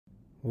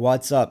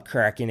What's up,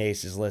 Cracking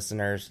Aces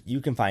listeners?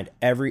 You can find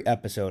every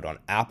episode on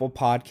Apple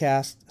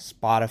Podcasts,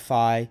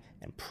 Spotify,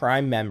 and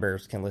Prime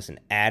members can listen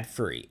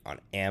ad-free on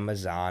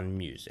Amazon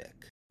Music.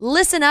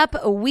 Listen up,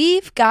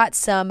 we've got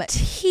some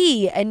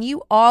tea and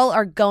you all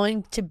are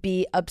going to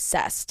be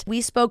obsessed.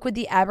 We spoke with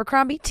the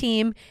Abercrombie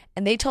team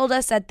and they told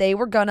us that they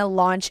were going to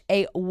launch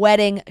a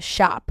wedding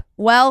shop.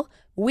 Well,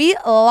 we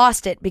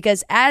lost it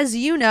because, as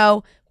you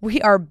know,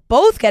 we are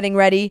both getting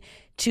ready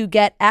to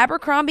get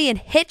Abercrombie and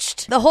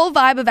hitched. The whole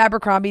vibe of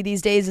Abercrombie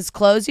these days is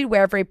clothes you'd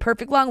wear for a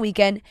perfect long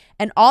weekend,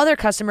 and all their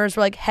customers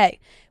were like, hey,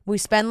 we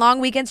spend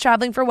long weekends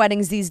traveling for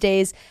weddings these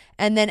days.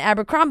 And then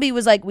Abercrombie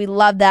was like, we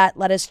love that.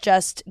 Let us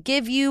just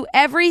give you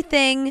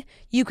everything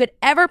you could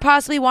ever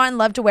possibly want and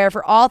love to wear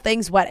for all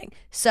things wedding.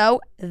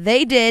 So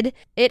they did.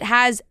 It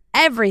has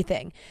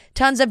everything.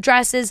 Tons of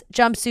dresses,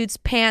 jumpsuits,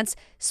 pants,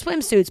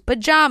 swimsuits,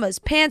 pajamas,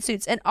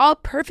 pantsuits, and all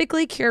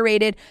perfectly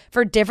curated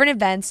for different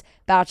events,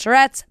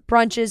 bachelorettes,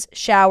 brunches,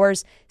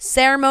 showers,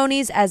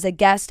 ceremonies as a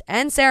guest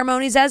and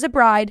ceremonies as a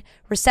bride,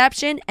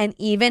 reception, and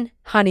even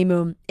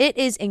honeymoon. It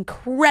is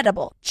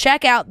incredible.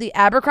 Check out the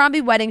Abercrombie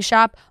Wedding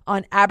Shop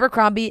on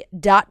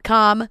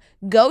Abercrombie.com.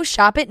 Go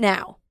shop it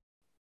now.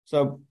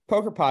 So,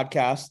 Poker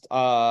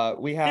Podcast,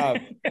 we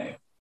have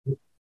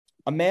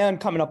a man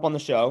coming up on the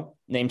show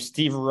named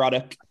Steve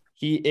Ruddock.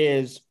 He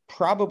is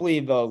probably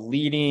the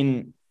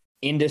leading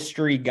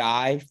industry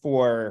guy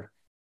for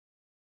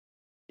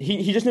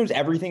he just knows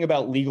everything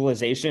about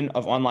legalization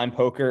of online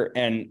poker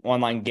and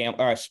online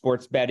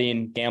sports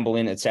betting,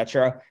 gambling,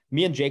 etc.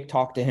 Me and Jake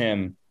talked to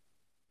him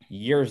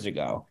years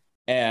ago,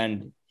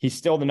 and he's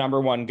still the number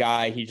one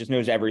guy. He just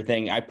knows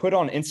everything. I put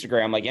on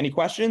Instagram, like, any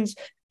questions,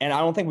 and I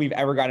don't think we've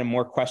ever gotten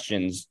more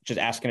questions just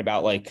asking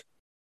about, like,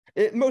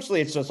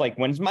 mostly it's just like,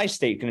 when's my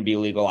state going to be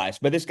legalized?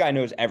 But this guy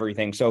knows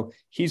everything. So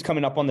he's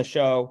coming up on the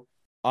show.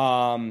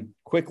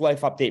 Quick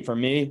life update for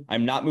me.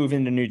 I'm not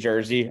moving to New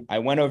Jersey. I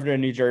went over to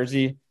New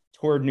Jersey,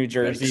 toured New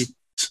Jersey,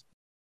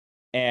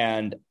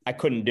 and I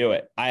couldn't do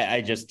it.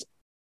 I just,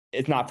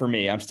 it's not for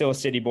me. I'm still a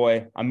city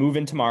boy. I'm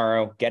moving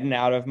tomorrow, getting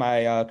out of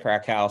my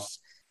crack house.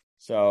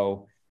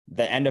 So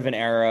the end of an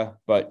era,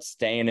 but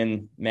staying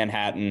in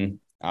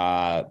Manhattan,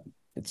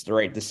 it's the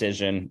right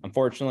decision.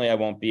 Unfortunately, I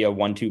won't be a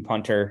 1-2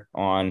 punter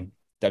on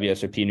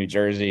WSOP New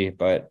Jersey,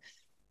 but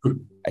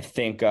I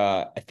think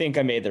I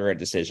made the right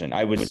decision.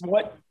 I was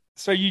what?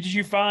 So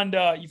you found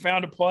a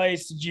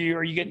place?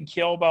 Are you getting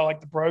killed by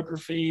like the broker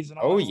fees and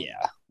all? Oh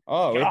yeah.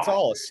 Oh, God. It's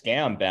all a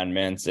scam, Ben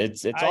Mintz.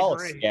 It's all a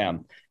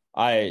scam.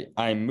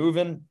 I'm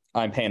moving.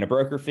 I'm paying a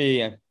broker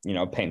fee.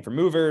 Paying for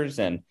movers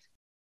and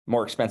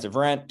more expensive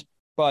rent,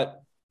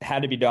 but it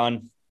had to be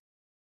done.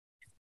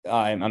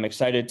 I'm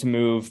excited to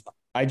move.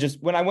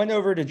 When I went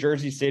over to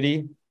Jersey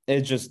City,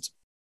 it's just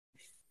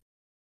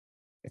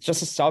a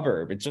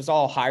suburb. It's just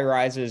all high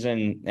rises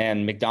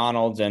and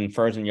McDonald's and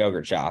frozen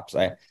yogurt shops.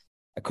 I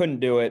couldn't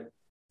do it.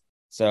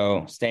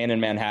 So staying in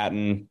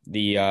Manhattan,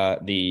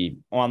 the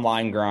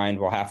online grind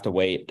will have to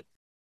wait.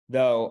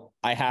 Though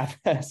I have,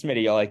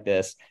 Smitty, you like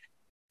this,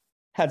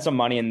 had some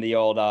money in the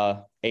old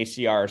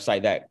ACR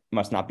site that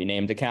must not be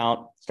named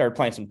account. Started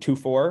playing some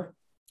 2-4.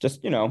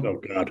 Just, Oh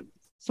God.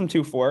 Some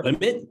 2-4.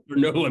 Limit or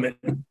no limit?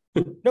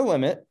 No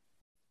limit.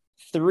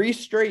 3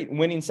 straight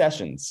winning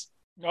sessions.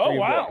 Oh,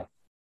 wow.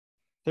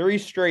 3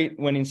 straight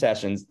winning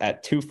sessions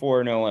at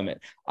 2-4, no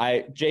limit.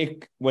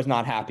 Jake was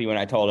not happy when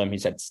I told him. He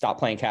said, stop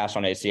playing cash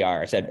on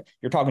ACR. I said,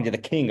 you're talking to the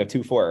king of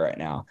 2-4 right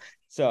now.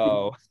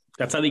 So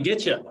that's how they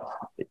get you.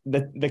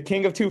 The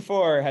king of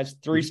 2-4 has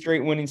 3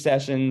 straight winning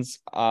sessions.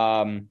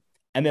 And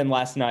then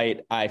last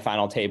night I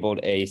final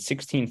tabled a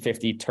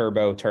 1650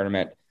 turbo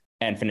tournament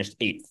and finished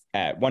 8th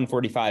at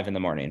 1:45 in the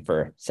morning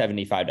for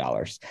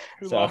 $75.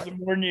 Who loves it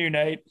more than you,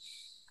 Nate?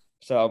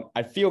 So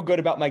I feel good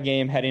about my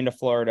game heading to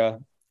Florida.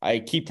 I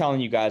keep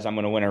telling you guys I'm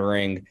going to win a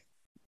ring.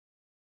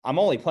 I'm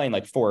only playing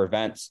like 4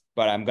 events,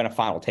 but I'm going to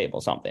final table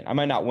something. I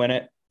might not win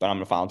it, but I'm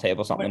going to final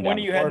table something. When are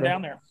you heading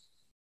down there?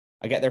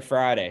 I get there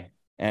Friday,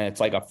 and it's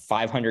like a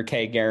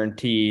 $500K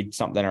guaranteed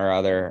something or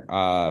other,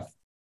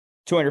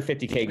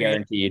 $250K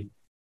guaranteed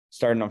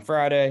starting on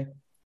Friday.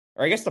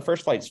 Or I guess the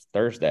first flight's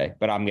Thursday,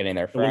 but I'm getting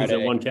there Friday. Is it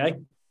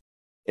 $1K?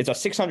 It's a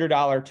 $600,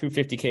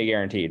 $250K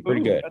guaranteed.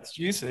 Pretty good. That's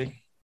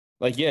juicy.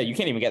 Like, yeah, you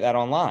can't even get that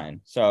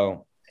online.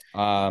 So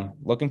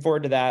looking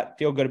forward to that.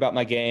 Feel good about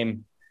my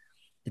game.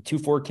 The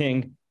 2-4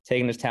 king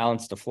taking his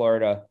talents to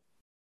Florida.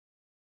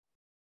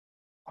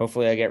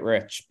 Hopefully I get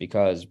rich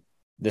because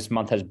this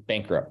month has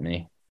bankrupted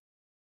me.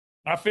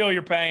 I feel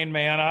your pain,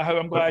 man.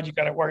 I'm glad you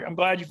got it work. I'm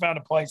glad you found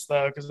a place,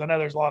 though, because I know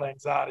there's a lot of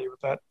anxiety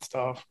with that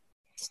stuff.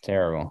 It's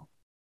terrible.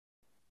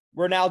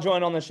 We're now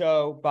joined on the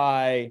show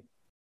by,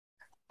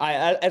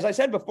 as I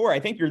said before, I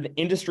think you're the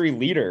industry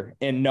leader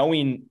in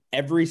knowing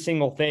every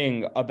single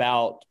thing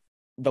about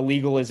the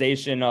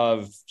legalization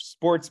of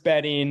sports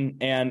betting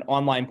and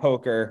online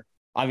poker.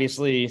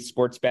 Obviously,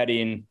 sports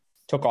betting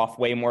took off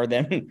way more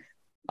than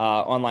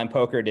online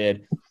poker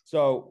did.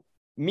 So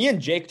me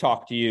and Jake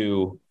talked to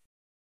you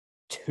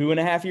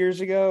 2.5 years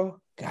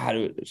ago. God,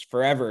 it was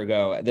forever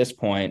ago at this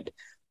point.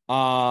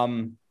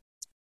 And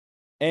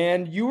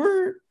you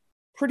were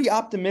pretty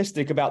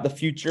optimistic about the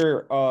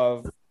future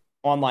of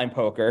online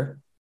poker.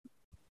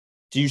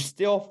 Do you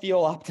still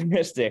feel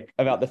optimistic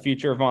about the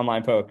future of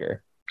online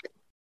poker?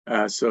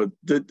 So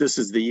this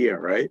is the year,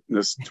 right?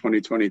 This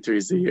 2023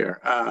 is the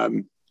year.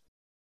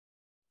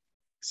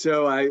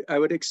 So I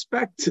would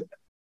expect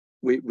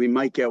we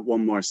might get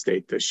one more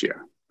state this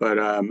year, but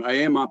I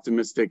am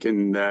optimistic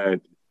in that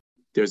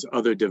there's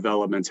other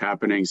developments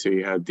happening. So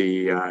you had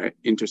the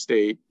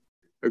interstate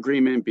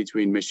agreement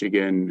between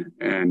Michigan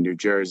and New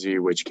Jersey,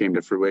 which came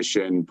to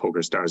fruition.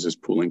 PokerStars is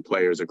pooling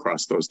players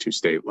across those two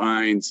state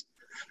lines.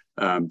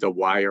 The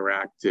Wire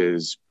Act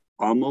is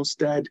almost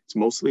dead. It's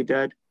mostly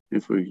dead,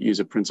 if we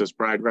use a Princess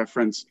Bride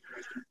reference.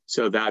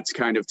 So that's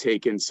kind of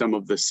taken some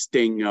of the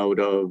sting out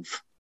of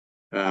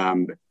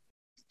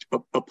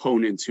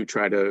opponents who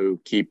try to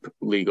keep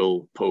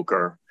legal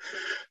poker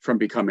from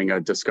becoming a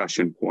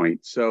discussion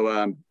point.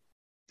 So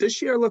this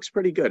year looks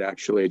pretty good,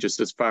 actually, just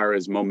as far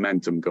as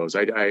momentum goes.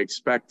 I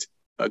expect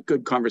a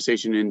good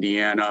conversation in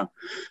Indiana. A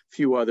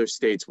few other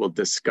states will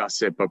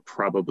discuss it, but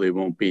probably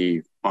won't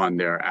be on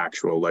their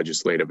actual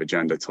legislative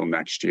agenda till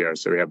next year.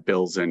 So we have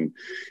bills in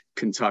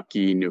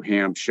Kentucky, New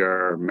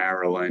Hampshire,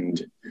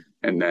 Maryland,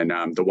 and then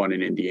the one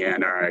in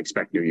Indiana. I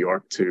expect New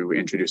York to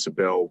introduce a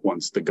bill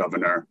once the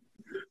governor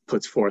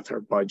puts forth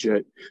her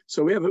budget.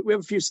 So we have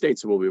a few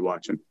states that we'll be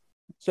watching.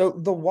 So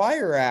the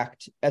Wire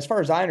Act, as far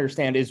as I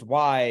understand, is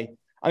why,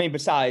 I mean,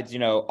 besides,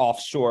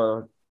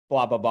 offshore,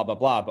 blah, blah, blah, blah,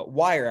 blah, but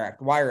Wire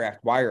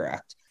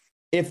Act.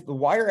 If the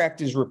Wire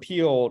Act is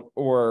repealed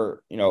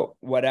or,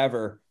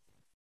 whatever,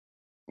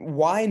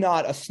 why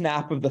not a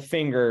snap of the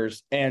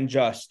fingers and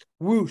just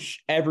whoosh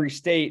every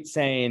state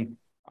saying,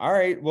 all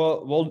right,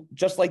 well,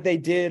 just like they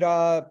did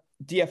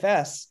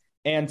DFS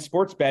and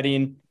sports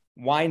betting,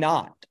 why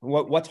not?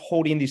 What's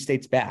holding these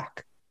states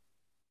back?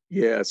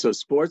 Yeah, so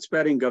sports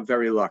betting got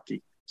very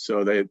lucky.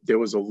 So there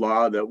was a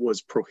law that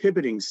was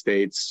prohibiting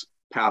states,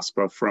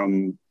 PASPA,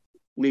 from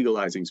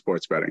legalizing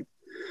sports betting.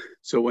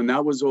 So when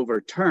that was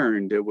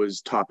overturned, it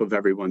was top of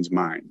everyone's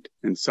mind.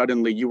 And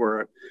suddenly you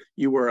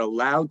were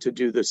allowed to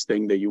do this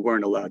thing that you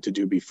weren't allowed to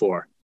do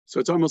before.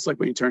 So it's almost like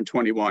when you turn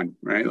 21,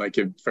 right? Like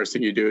first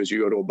thing you do is you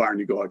go to a bar and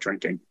you go out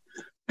drinking.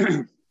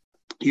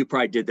 You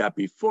probably did that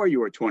before you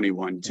were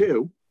 21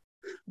 too,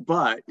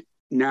 but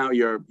now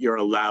you're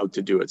allowed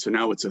to do it. So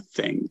now it's a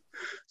thing.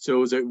 So it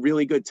was a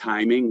really good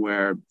timing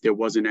where there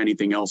wasn't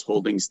anything else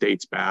holding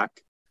states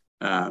back.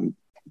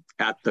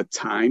 At the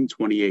time,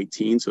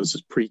 2018, so this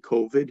is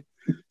pre-COVID,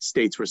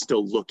 states were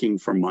still looking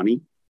for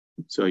money.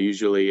 So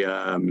usually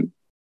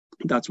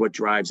that's what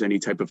drives any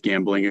type of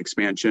gambling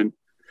expansion.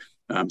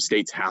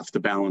 States have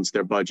to balance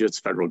their budgets.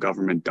 Federal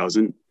government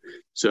doesn't.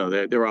 So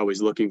they're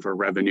always looking for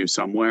revenue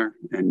somewhere,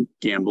 and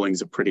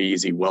gambling's a pretty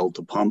easy well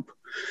to pump.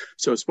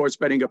 So sports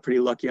betting got pretty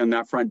lucky on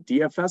that front.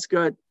 DFS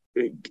got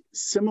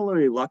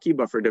similarly lucky,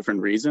 but for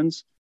different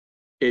reasons.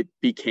 It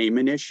became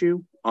an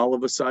issue all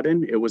of a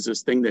sudden. It was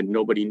this thing that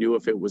nobody knew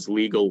if it was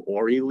legal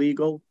or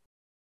illegal.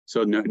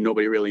 So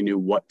nobody really knew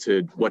what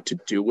to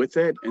do with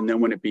it. And then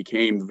when it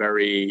became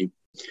very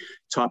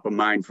top of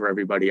mind for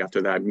everybody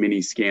after that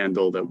mini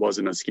scandal that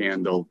wasn't a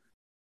scandal,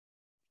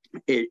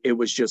 it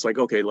was just like,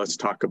 okay, let's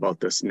talk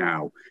about this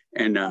now.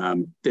 And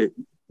the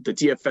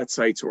DFS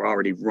sites were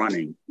already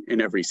running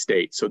in every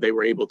state. So they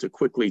were able to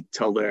quickly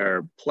tell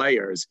their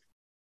players,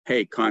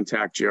 hey,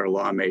 contact your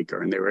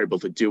lawmaker, and they were able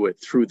to do it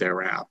through their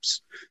apps.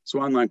 So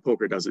online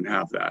poker doesn't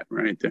have that,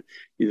 right?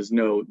 There's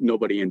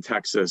nobody in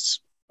Texas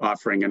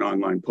offering an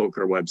online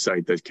poker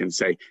website that can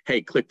say,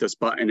 hey, click this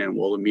button and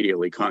we'll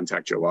immediately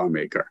contact your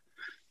lawmaker.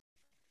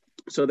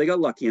 So they got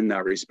lucky in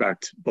that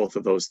respect, both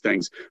of those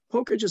things.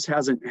 Poker just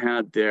hasn't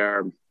had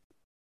their,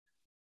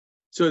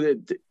 so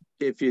that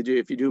if you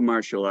do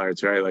martial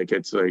arts, right, like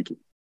it's like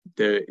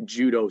the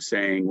judo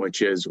saying,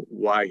 which is,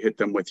 why hit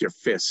them with your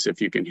fists if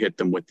you can hit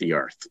them with the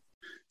earth?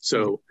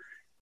 So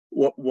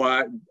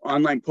what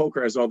online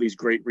poker has all these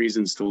great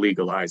reasons to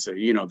legalize it.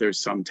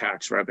 There's some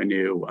tax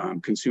revenue,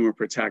 consumer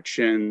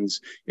protections.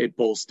 It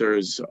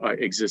bolsters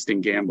existing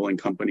gambling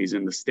companies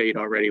in the state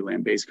already,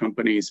 land-based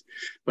companies,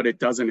 but it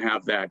doesn't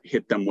have that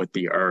hit them with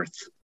the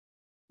earth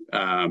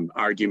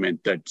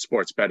argument that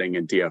sports betting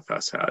and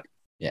DFS had.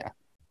 Yeah.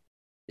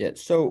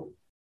 So,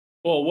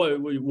 well,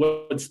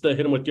 what's the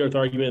hit them with the earth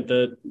argument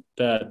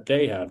that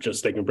they have?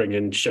 Just they can bring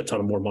in shit ton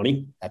of more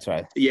money. That's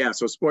right. Yeah.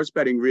 So sports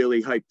betting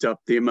really hyped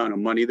up the amount of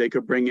money they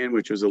could bring in,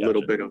 which was a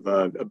little bit of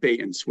a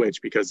bait and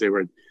switch, because they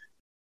were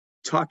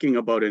talking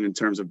about it in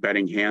terms of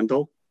betting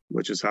handle,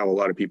 which is how a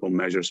lot of people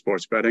measure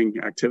sports betting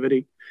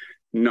activity,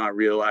 not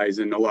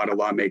realizing a lot of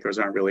lawmakers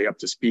aren't really up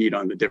to speed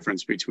on the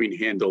difference between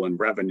handle and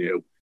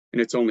revenue.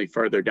 And it's only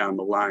further down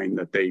the line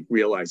that they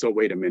realize, oh,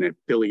 wait a minute,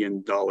 $1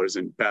 billion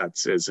in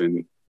bets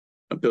isn't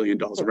 $1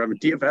 billion of revenue.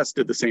 DFS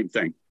did the same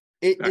thing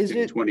back in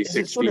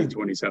 2016,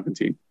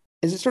 2017.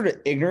 Is it sort of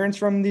ignorance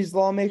from these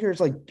lawmakers?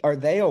 Like, are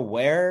they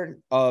aware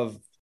of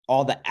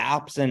all the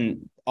apps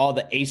and all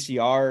the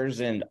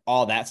ACRs and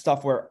all that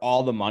stuff where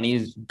all the money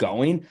is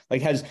going?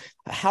 Like,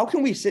 how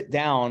can we sit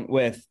down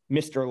with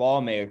Mr.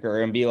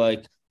 Lawmaker and be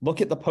like,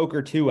 look at the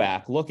Poker 2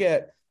 app, look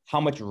at how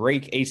much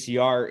rake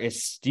ACR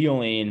is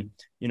stealing,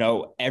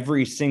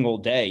 every single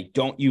day.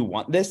 Don't you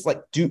want this?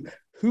 Like,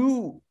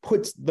 who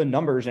puts the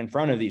numbers in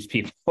front of these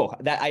people?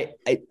 That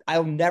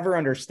I'll never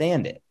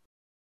understand it.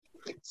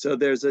 So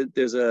there's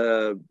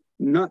a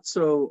not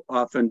so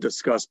often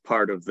discussed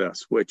part of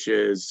this, which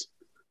is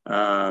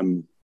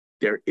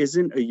there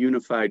isn't a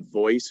unified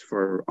voice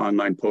for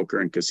online poker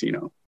and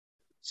casino.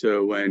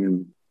 So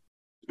when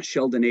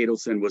Sheldon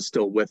Adelson was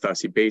still with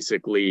us, he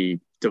basically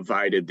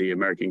divided the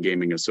American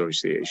Gaming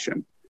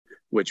Association,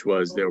 which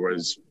was, there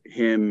was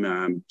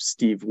him,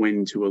 Steve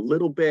Wynn to a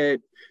little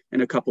bit,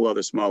 and a couple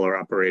other smaller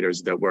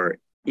operators that were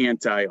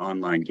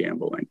anti-online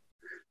gambling.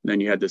 Then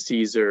you had the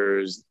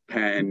Caesars,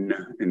 Penn,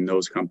 and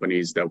those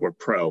companies that were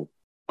pro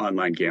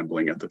online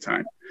gambling at the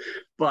time.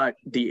 But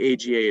the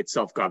AGA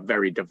itself got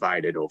very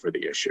divided over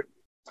the issue.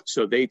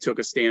 So they took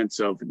a stance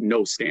of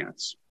no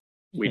stance.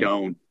 We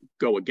don't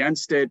go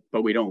against it,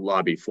 but we don't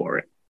lobby for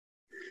it.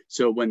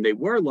 So when they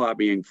were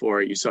lobbying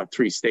for it, you saw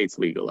 3 states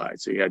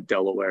legalize. So you had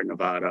Delaware,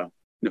 Nevada,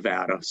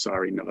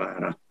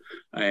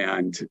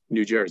 and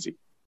New Jersey.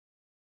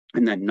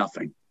 And then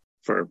nothing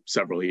for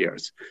several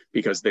years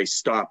because they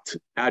stopped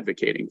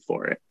advocating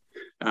for it.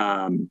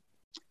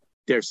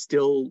 They're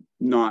still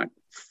not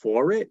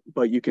for it,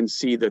 but you can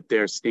see that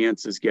their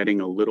stance is getting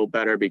a little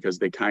better because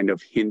they kind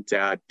of hint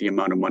at the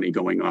amount of money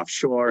going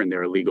offshore and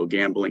their illegal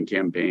gambling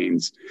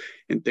campaigns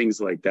and things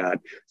like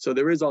that. So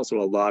there is also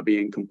a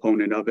lobbying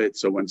component of it.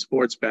 So when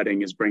sports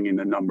betting is bringing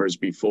the numbers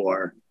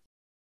before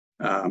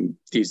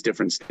these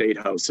different state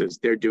houses,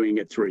 they're doing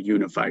it through a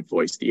unified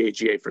voice. The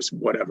AGA, for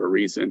whatever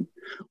reason,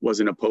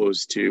 wasn't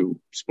opposed to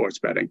sports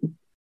betting,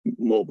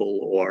 mobile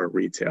or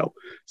retail.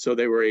 So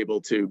they were able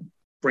to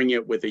bring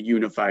it with a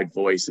unified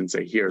voice and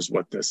say, here's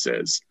what this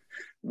is.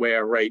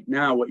 Where right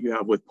now, what you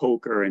have with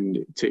poker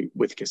and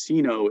with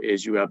casino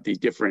is you have these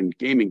different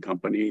gaming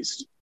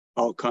companies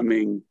all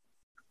coming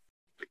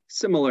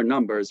similar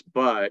numbers,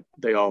 but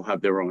they all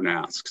have their own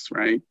asks,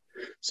 right?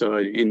 So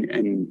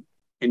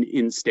an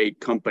in-state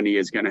company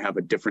is going to have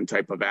a different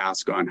type of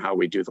ask on how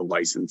we do the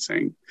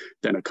licensing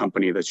than a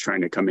company that's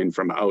trying to come in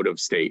from out of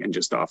state and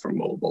just offer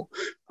mobile,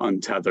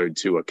 untethered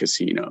to a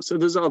casino. So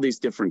there's all these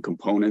different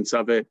components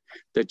of it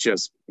that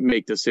just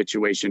make the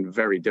situation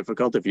very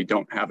difficult if you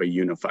don't have a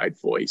unified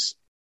voice.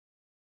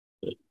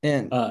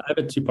 And I have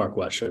a 2-part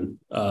question.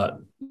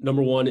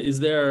 Number one, is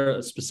there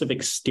a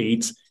specific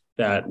state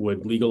that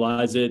would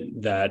legalize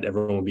it that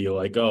everyone would be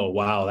like, oh,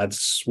 wow,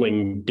 that's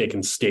swing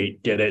Dickens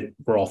state, get it?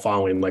 We're all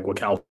following like what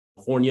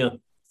California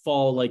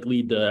fall like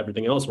lead to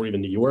everything else, or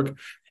even New York.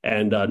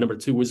 And number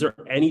 2, was there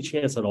any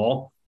chance at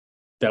all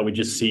that we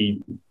just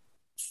see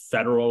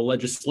federal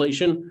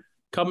legislation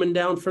coming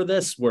down for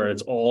this where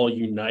it's all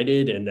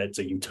united and it's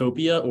a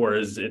utopia, or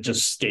is it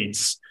just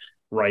states'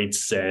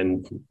 rights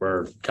and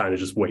we're kind of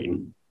just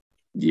waiting?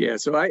 Yeah,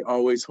 so I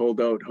always hold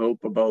out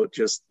hope about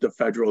just the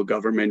federal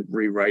government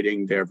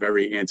rewriting their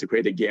very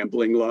antiquated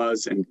gambling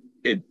laws. And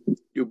it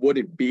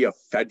wouldn't be a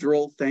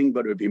federal thing,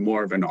 but it would be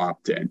more of an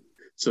opt-in.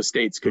 So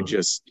states could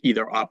just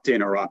either opt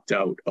in or opt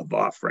out of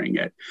offering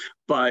it.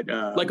 But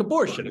like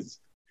abortion.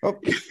 Oh.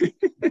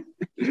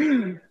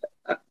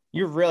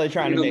 You're really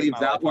trying to leave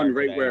that one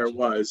right where it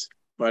was.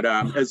 But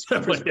as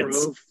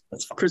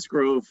Chris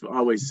Grove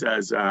always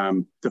says,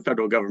 the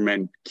federal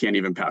government can't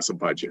even pass a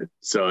budget.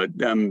 So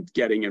them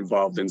getting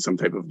involved in some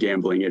type of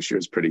gambling issue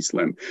is pretty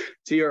slim.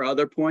 To your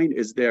other point,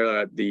 is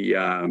there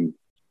the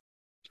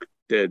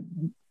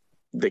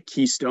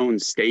Keystone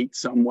state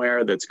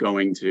somewhere that's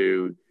going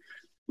to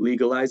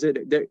legalize it?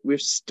 We're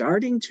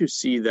starting to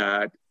see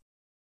that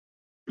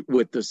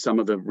with some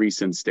of the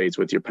recent states,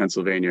 with your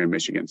Pennsylvania and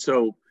Michigan.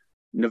 So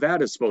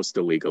Nevada's supposed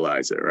to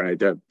legalize it, right?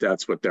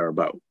 That's what they're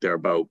about. They're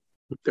about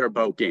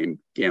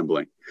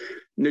gambling.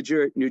 New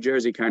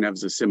Jersey kind of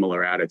has a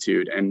similar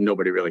attitude, and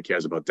nobody really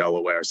cares about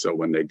Delaware. So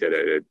when they did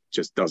it, it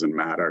just doesn't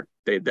matter.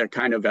 They're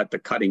kind of at the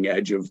cutting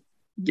edge of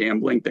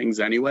gambling things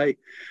anyway,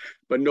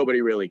 but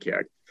nobody really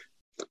cared.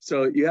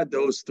 So you had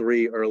those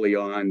 3 early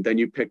on. Then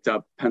you picked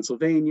up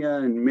Pennsylvania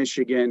and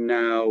Michigan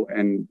now,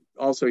 and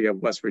also you have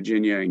West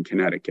Virginia and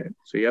Connecticut.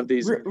 So you have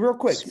these real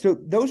quick. So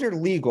those are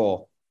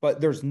legal, but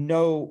there's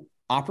no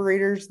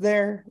operators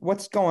there.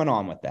 What's going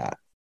on with that?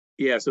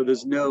 Yeah, so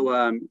there's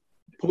no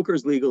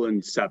poker's legal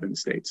in 7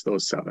 states,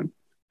 those 7.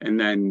 And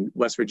then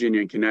West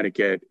Virginia and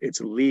Connecticut,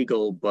 it's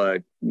legal,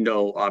 but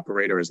no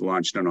operator has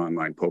launched an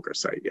online poker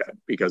site yet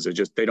because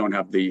they don't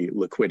have the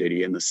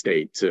liquidity in the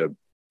state to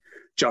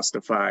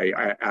justify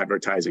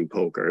advertising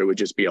poker. It would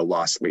just be a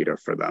loss leader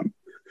for them.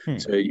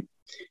 So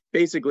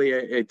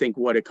basically, I think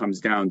what it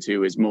comes down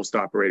to is most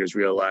operators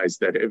realize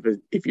that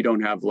if you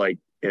don't have like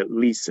at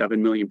least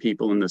 7 million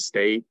people in the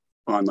state,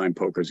 online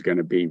poker is going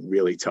to be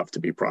really tough to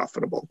be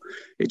profitable.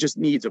 It just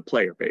needs a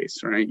player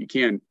base, right? You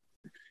can't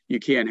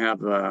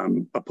have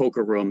a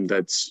poker room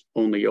that's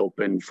only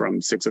open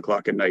from 6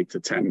 o'clock at night to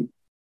 10.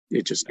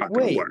 It's just not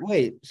going to work.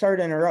 Wait, sorry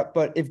to interrupt,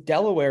 but if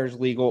Delaware is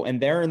legal and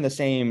they're in the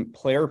same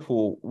player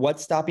pool,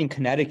 what's stopping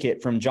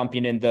Connecticut from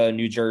jumping in the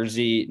New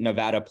Jersey,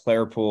 Nevada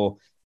player pool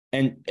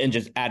and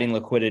just adding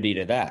liquidity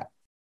to that?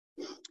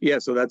 Yeah,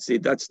 so that's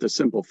the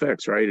simple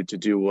fix, right? To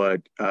do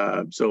what?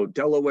 So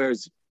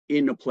Delaware's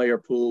in a player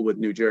pool with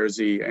New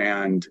Jersey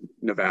and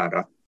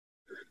Nevada,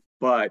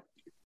 but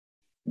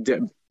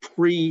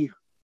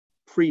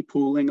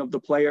pre-pooling of the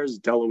players,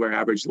 Delaware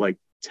averaged like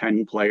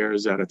 10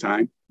 players at a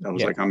time. That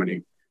was like how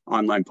many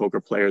online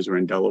poker players were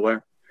in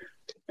Delaware,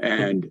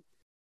 and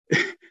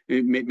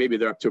maybe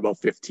they're up to about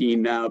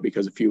 15 now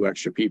because a few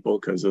extra people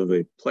because of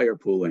the player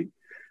pooling.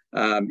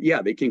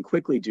 They can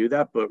quickly do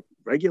that, but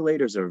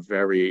regulators are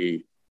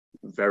very,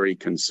 very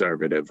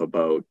conservative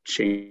about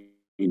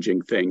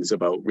changing things,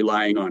 about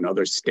relying on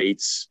other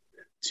states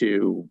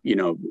to,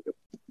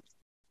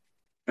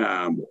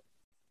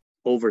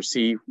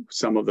 oversee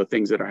some of the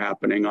things that are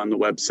happening on the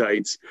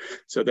websites.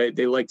 So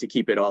they like to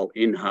keep it all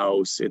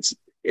in-house.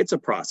 It's a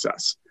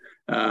process.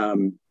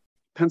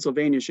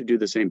 Pennsylvania should do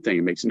the same thing.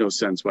 It makes no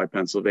sense why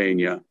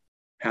Pennsylvania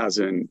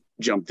hasn't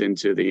jumped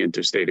into the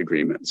interstate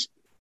agreements.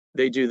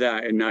 They do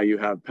that, and now you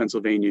have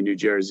Pennsylvania, New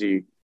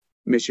Jersey,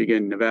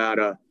 Michigan,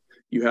 Nevada.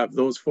 You have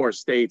those 4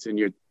 states, and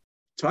you're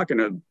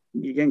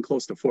getting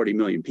close to 40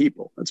 million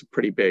people. That's a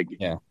pretty big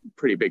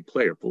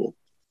player pool.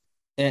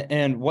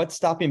 And what's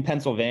stopping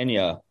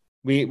Pennsylvania?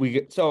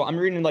 So I'm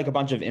reading like a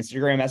bunch of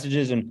Instagram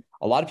messages, and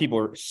a lot of people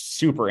are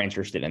super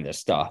interested in this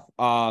stuff.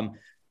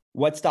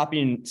 What's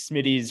stopping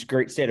Smitty's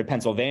great state of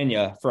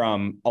Pennsylvania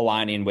from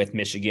aligning with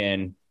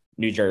Michigan,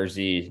 New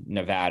Jersey,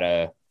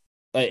 Nevada?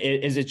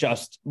 Is it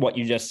just what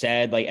you just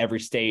said? Like every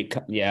state?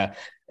 Yeah.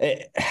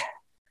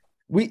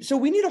 We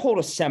need to hold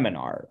a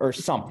seminar or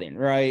something,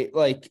 right?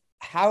 Like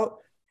how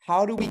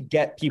do we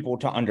get people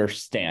to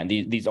understand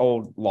these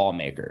old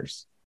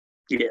lawmakers?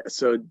 Yeah.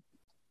 So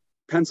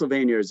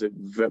Pennsylvania is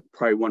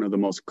probably one of the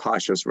most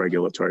cautious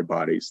regulatory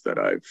bodies that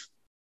I've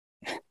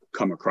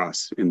come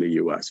across in the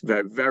U.S.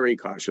 Very, very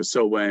cautious.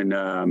 So when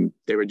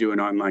they were doing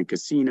online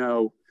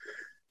casino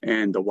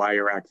and the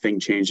Wire Act thing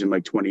changed in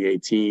like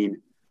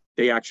 2018,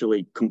 they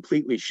actually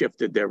completely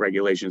shifted their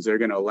regulations. They're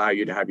going to allow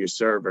you to have your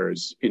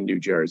servers in New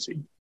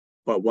Jersey.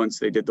 But once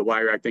they did the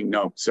Wire Act thing,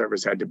 no,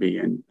 servers had to be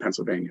in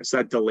Pennsylvania. So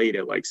that delayed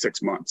it like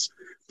 6 months,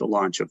 the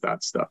launch of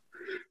that stuff.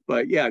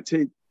 But yeah,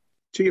 to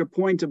your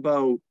point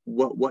about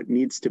what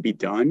needs to be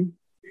done,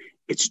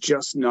 it's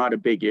just not a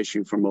big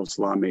issue for most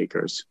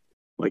lawmakers.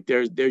 Like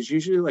there's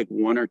usually like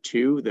 1 or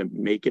 2 that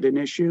make it an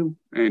issue,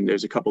 and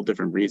there's a couple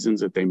different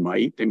reasons that they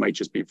might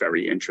just be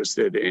very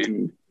interested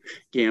in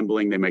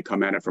gambling. They might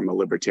come at it from a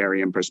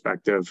libertarian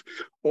perspective,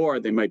 or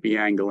they might be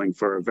angling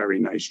for a very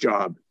nice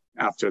job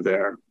after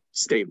their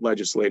state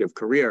legislative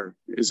career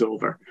is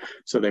over.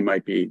 So they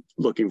might be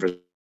looking for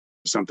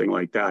something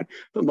like that.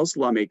 But most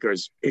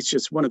lawmakers, it's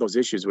just one of those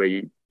issues where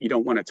you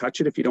don't want to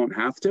touch it if you don't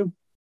have to.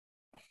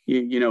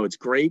 It's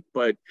great,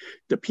 but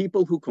the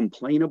people who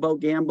complain about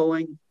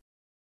gambling,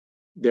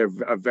 they're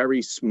a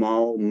very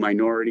small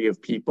minority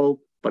of people,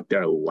 but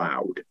they're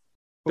loud.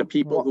 The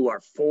people who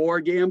are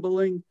for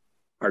gambling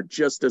are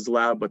just as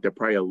loud, but they're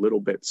probably a little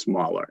bit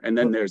smaller. And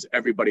then there's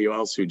everybody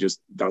else who just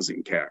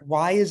doesn't care.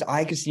 Why is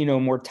iCasino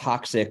more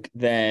toxic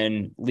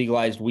than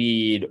legalized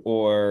weed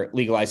or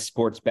legalized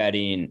sports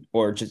betting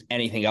or just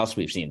anything else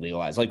we've seen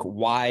legalized? Like,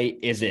 why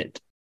isn't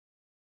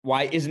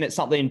it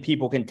something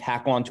people can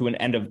tack on to an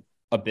end of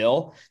a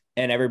bill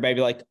and everybody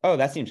be like, oh,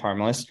 that seems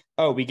harmless.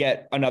 Oh, we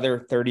get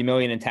another 30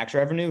 million in tax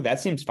revenue. That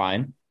seems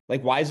fine.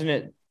 Like, why isn't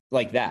it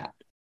like that?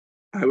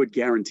 I would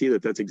guarantee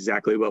that that's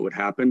exactly what would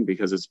happen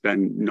because it's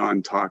been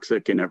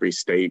non-toxic in every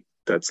state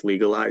that's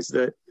legalized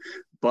it.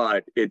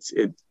 But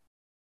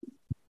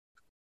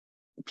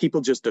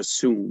people just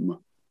assume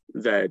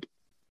that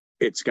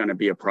it's going to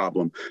be a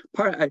problem.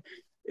 I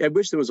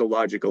wish there was a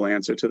logical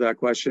answer to that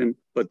question,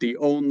 but the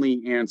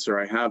only answer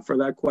I have for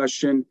that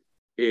question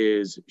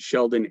is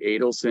Sheldon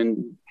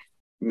Adelson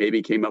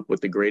maybe came up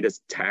with the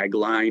greatest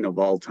tagline of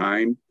all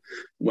time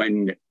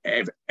when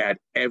at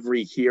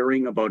every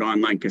hearing about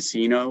online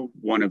casino,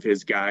 one of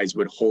his guys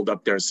would hold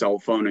up their cell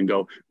phone and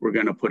go, "We're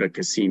going to put a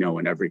casino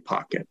in every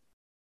pocket."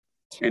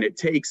 And it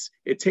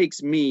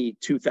takes me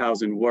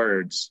 2,000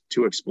 words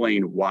to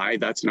explain why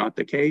that's not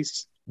the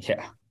case.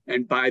 Yeah.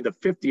 And by the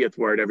 50th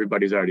word,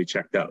 everybody's already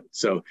checked out.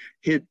 So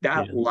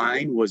that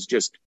line was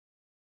just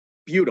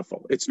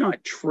beautiful. It's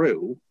not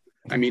true.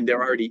 I mean,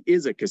 there already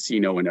is a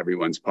casino in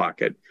everyone's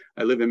pocket.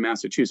 I live in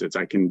Massachusetts.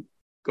 I can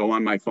go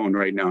on my phone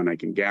right now and I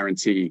can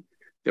guarantee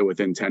that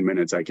within 10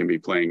 minutes, I can be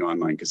playing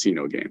online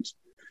casino games.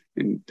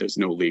 And there's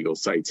no legal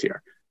sites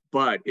here.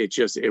 But it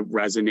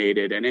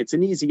resonated and it's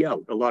an easy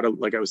out.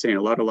 Like I was saying,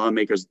 a lot of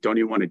lawmakers don't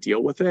even want to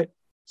deal with it.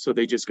 So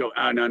they just go,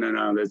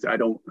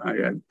 no, I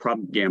have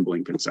problem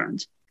gambling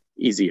concerns.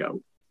 Easy out.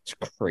 It's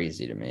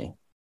crazy to me.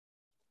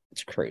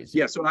 It's crazy.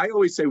 Yeah. So I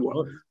always say,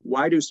 well,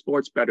 why do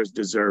sports bettors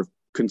deserve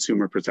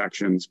consumer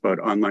protections, but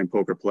online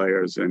poker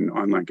players and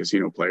online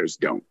casino players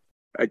don't?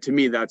 To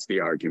me, that's the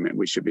argument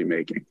we should be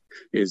making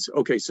is,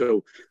 okay,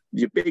 so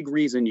the big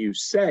reason you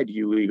said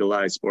you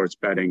legalized sports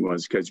betting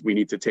was because we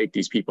need to take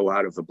these people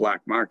out of the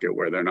black market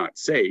where they're not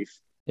safe.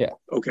 Yeah.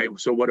 Okay.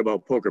 So what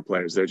about poker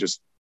players?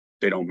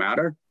 They don't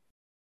matter.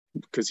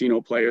 Casino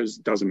players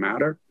doesn't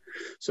matter.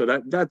 So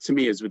that to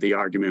me is the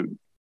argument.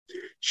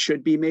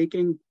 should be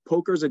making.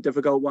 Poker's a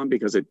difficult one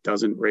because it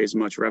doesn't raise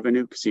much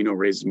revenue. Casino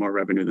raises more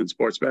revenue than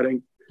sports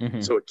betting.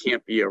 Mm-hmm. So it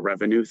can't be a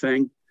revenue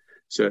thing.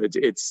 So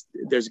it's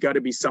there's got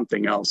to be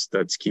something else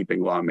that's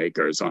keeping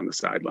lawmakers on the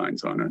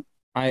sidelines on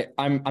it.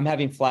 I'm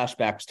having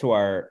flashbacks to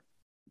our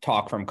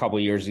talk from a couple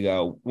of years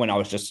ago when I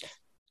was just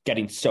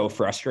getting so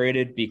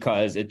frustrated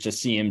because it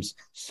just seems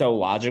so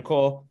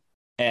logical.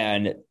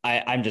 And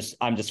I'm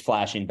just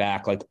flashing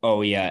back like,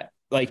 oh yeah.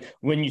 Like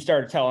when you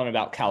started telling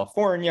about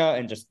California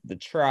and just the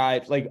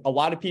tribes, like a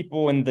lot of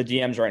people in the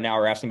DMs right now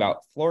are asking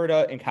about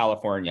Florida and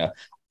California.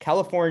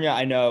 California,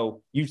 I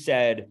know you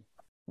said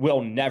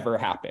will never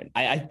happen.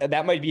 I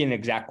that might be an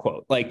exact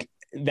quote. Like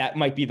that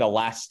might be the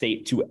last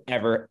state to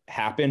ever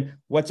happen.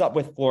 What's up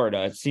with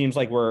Florida? It seems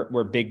like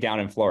we're big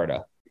down in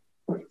Florida.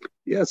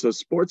 Yeah, so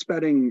sports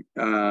betting,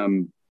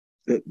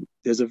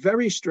 there's a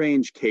very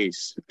strange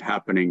case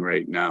happening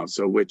right now.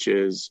 So which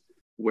is,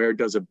 where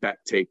does a bet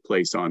take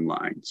place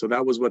online? So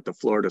that was what the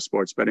Florida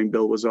sports betting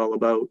bill was all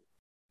about.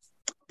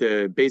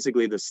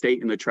 Basically, the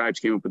state and the tribes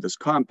came up with this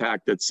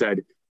compact that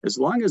said, as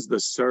long as the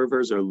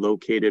servers are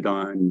located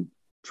on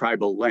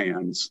tribal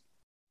lands,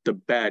 the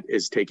bet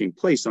is taking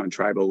place on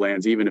tribal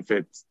lands, even if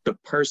it's the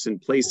person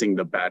placing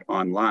the bet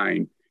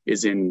online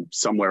is in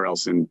somewhere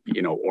else in,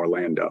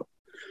 Orlando.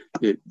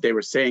 They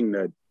were saying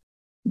that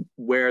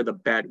where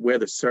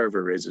the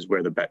server is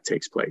where the bet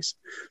takes place.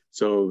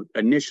 So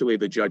initially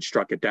the judge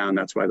struck it down.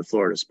 That's why the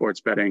Florida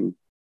sports betting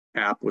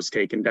app was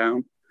taken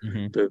down.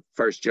 Mm-hmm. The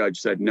first judge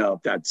said, no,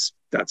 that's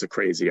a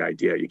crazy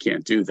idea. You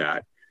can't do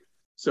that.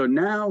 So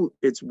now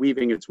it's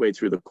weaving its way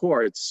through the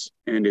courts,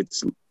 and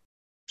it's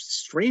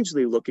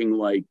strangely looking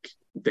like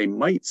they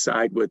might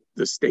side with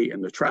the state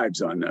and the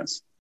tribes on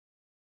this.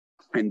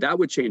 And that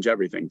would change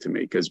everything to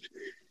me, because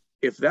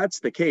if that's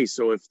the case,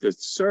 so if the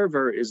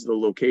server is the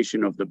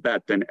location of the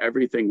bet, then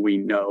everything we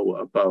know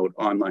about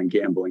online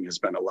gambling has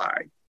been a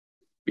lie.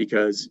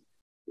 Because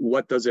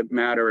what does it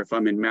matter if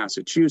I'm in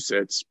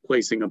Massachusetts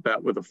placing a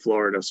bet with a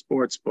Florida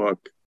sports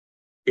book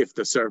if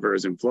the server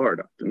is in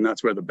Florida? And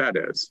that's where the bet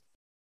is.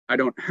 I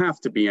don't have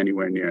to be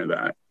anywhere near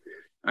that.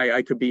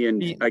 I could be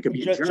in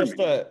Germany. Just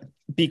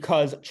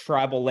because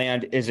tribal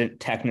land isn't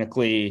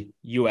technically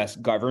U.S.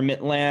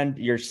 government land,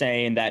 you're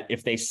saying that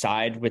if they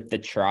side with the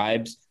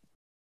tribes,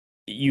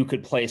 you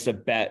could place a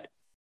bet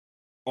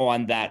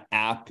on that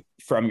app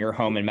from your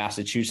home in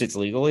Massachusetts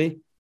legally?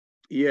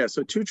 Yeah,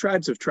 so two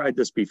tribes have tried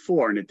this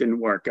before and it didn't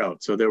work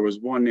out. So there was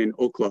one in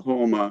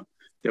Oklahoma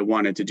that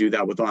wanted to do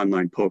that with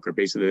online poker.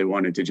 Basically, they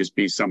wanted to just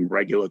be some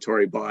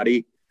regulatory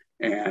body.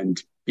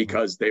 And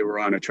because they were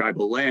on a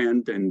tribal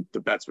land and the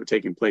bets were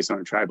taking place on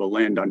a tribal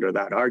land under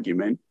that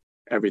argument,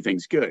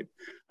 everything's good.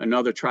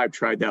 Another tribe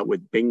tried that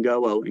with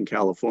bingo out in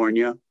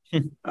California.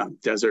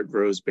 Desert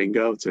Rose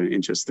Bingo. It's an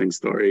interesting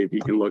story if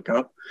you can look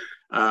up.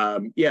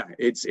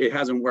 It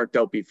hasn't worked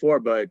out before,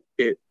 but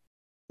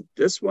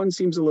this one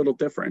seems a little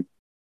different.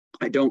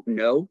 I don't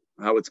know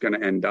how it's going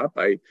to end up.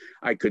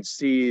 I could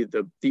see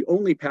the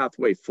only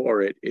pathway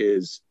for it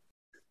is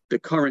the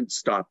current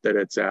stop that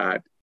it's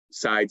at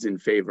sides in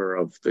favor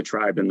of the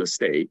tribe and the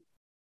state.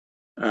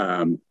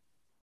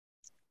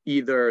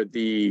 Either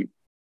the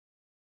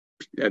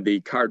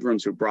card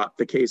rooms who brought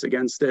the case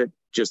against it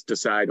just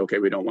decide, okay,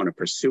 we don't want to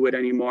pursue it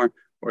anymore,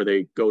 or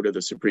they go to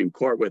the Supreme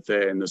Court with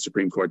it and the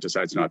Supreme Court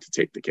decides not to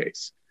take the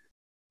case.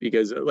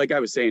 Because like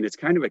I was saying, it's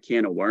kind of a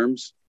can of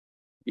worms.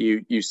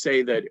 You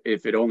say that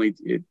if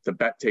the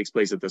bet takes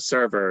place at the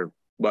server,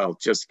 well,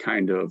 just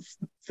kind of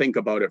think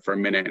about it for a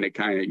minute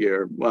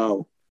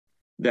and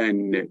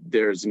then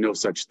there's no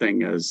such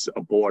thing as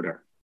a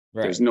border.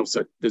 Right.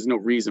 There's no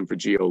reason for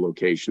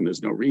geolocation.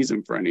 There's no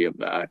reason for any of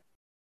that,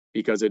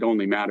 because it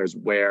only matters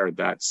where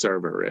that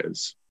server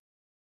is.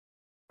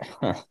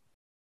 Huh.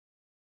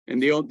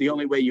 And the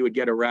only way you would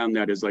get around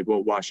that is like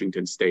what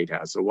Washington State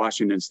has. So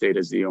Washington State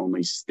is the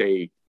only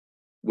state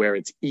where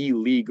it's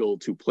illegal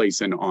to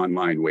place an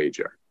online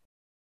wager.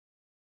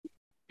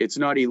 It's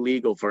not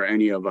illegal for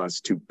any of us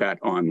to bet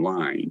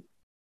online.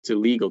 It's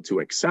illegal to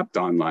accept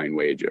online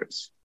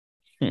wagers.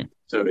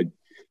 So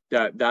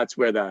that's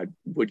where that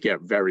would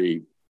get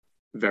very,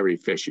 very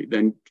fishy.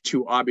 Then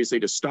to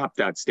stop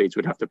that, states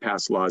would have to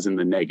pass laws in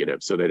the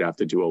negative. So they'd have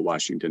to do what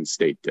Washington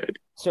State did.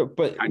 So,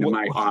 but kind of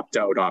my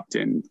opt-out,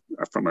 opt-in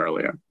from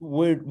earlier.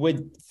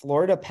 Would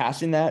Florida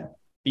passing that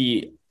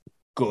be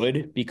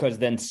good? Because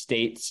then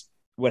states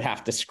would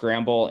have to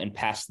scramble and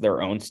pass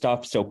their own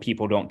stuff so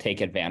people don't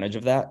take advantage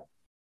of that?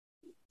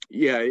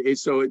 Yeah.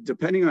 So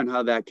depending on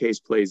how that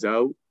case plays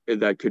out,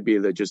 that could be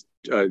just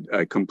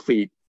a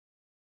complete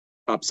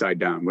upside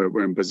down.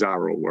 We're in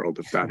bizarro world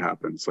if that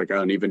happens. Like, I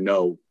don't even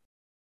know.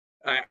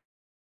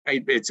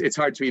 It's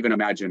hard to even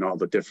imagine all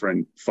the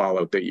different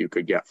fallout that you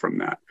could get from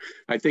that.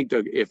 I think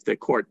that if the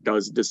court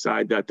does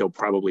decide that, they'll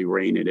probably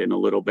rein it in a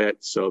little bit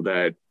so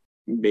that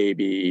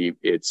maybe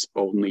it's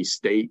only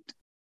state,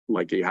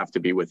 like you have to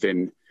be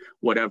within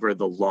whatever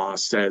the law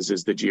says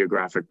is the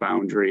geographic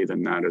boundary,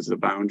 then that is the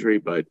boundary.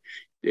 But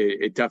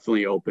it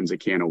definitely opens a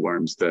can of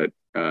worms that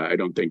I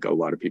don't think a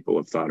lot of people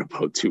have thought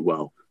about too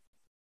well.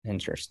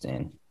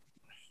 Interesting.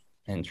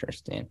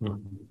 Interesting.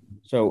 Mhm.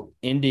 So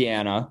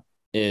Indiana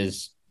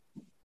is,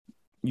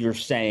 you're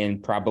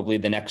saying, probably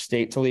the next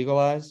state to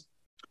legalize?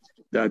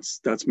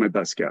 That's my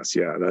best guess.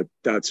 Yeah,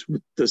 that's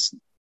this.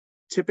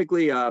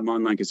 Typically,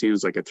 online casino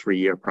is like a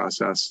 3-year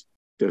process.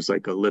 There's a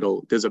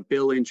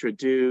bill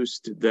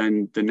introduced,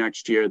 then the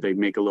next year they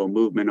make a little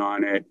movement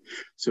on it.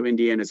 So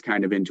Indiana's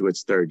kind of into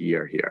its 3rd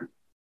year here.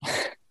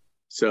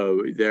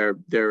 So they're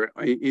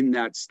in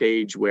that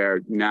stage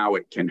where now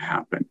it can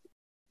happen.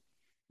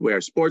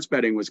 Where sports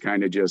betting was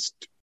kind of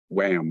just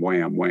wham,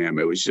 wham, wham.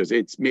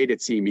 It's made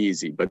it seem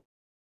easy, but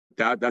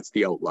that's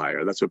the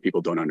outlier. That's what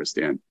people don't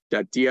understand.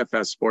 That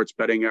DFS sports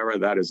betting era,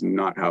 that is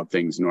not how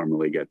things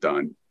normally get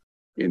done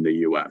in the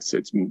US.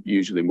 It's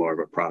usually more of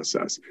a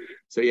process.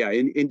 So yeah,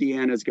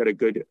 Indiana's got a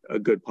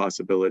good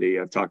possibility.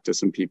 I've talked to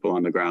some people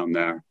on the ground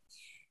there.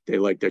 They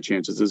like their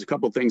chances. There's a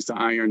couple things to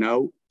iron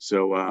out.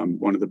 So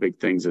one of the big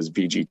things is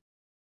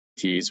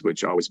VGTs,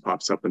 which always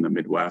pops up in the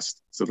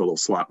Midwest. So the little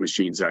slot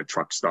machines at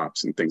truck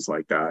stops and things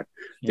like that.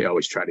 Yeah. They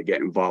always try to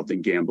get involved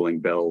in gambling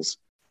bills.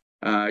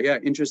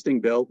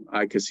 Interesting bill.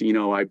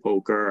 iCasino,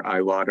 iPoker,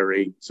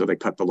 iLottery. So they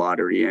cut the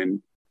lottery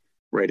in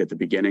right at the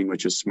beginning,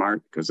 which is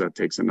smart because that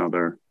takes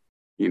another,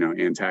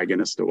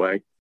 antagonist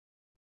away.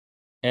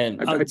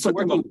 And I'd put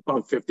them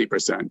above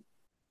 50%.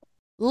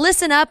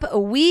 Listen up,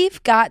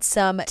 we've got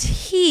some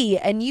tea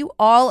and you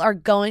all are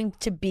going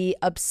to be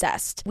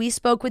obsessed. We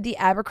spoke with the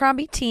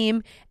Abercrombie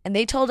team and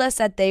they told us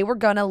that they were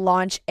going to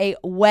launch a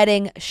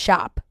wedding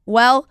shop.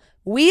 Well,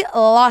 we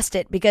lost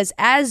it because,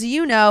 as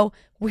you know,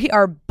 we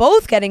are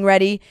both getting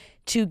ready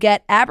to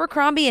get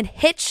Abercrombie and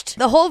hitched.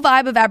 The whole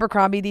vibe of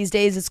Abercrombie these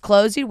days is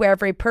clothes you'd wear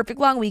for a perfect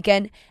long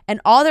weekend,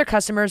 and all their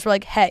customers were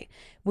like, hey,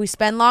 we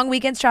spend long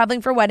weekends traveling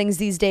for weddings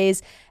these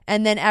days.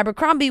 And then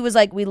Abercrombie was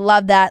like, we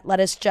love that. Let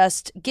us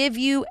just give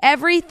you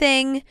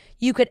everything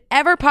you could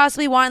ever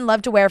possibly want and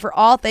love to wear for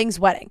all things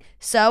wedding.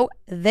 So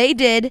they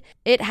did.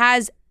 It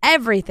has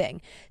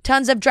everything.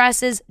 Tons of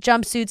dresses,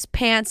 jumpsuits,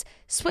 pants,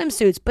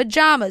 swimsuits,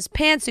 pajamas,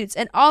 pantsuits,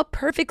 and all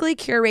perfectly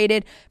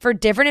curated for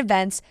different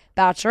events,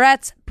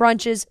 bachelorettes,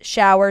 brunches,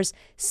 showers,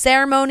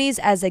 ceremonies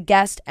as a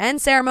guest and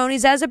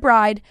ceremonies as a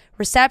bride,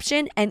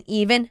 reception, and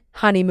even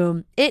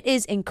honeymoon. It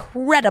is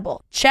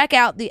incredible. Check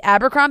out the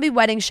Abercrombie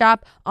Wedding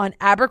Shop on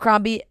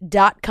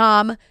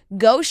Abercrombie.com.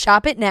 Go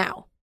shop it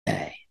now.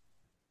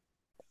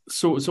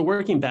 So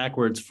working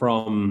backwards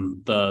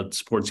from the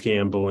sports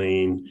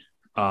gambling,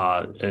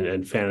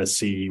 and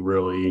fantasy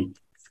really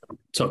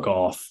took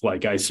off,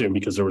 like I assume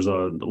because there was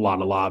a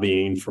lot of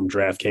lobbying from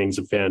DraftKings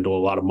and FanDuel, a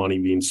lot of money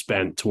being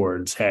spent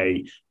towards,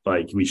 hey,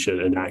 like we should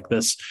enact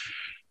this.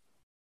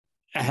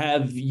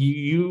 Have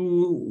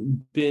you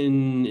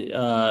been, do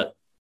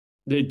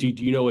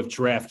you know if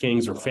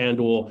DraftKings or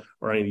FanDuel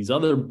or any of these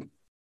other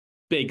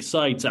big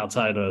sites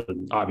outside of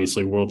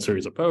obviously World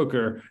Series of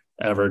Poker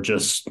ever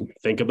just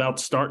think about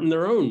starting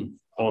their own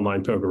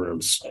online poker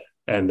rooms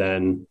and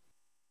then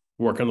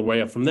working the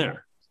way up from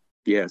there?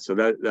 Yeah, so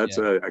that's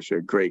actually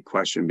a great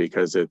question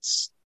because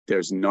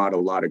there's not a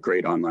lot of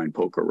great online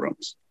poker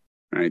rooms,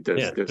 right?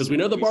 Because we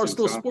know the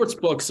Barstool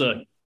Sportsbook's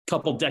a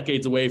couple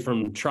decades away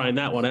from trying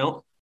that one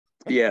out.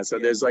 Yeah, so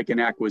there's like an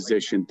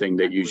acquisition thing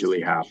that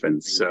usually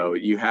happens. So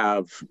you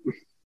have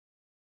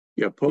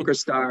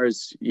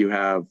PokerStars, you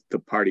have the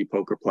Party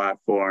Poker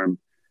platform,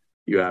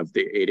 you have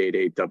the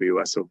 888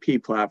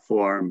 WSOP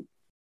platform,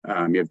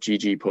 you have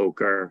GG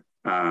Poker,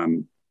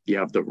 you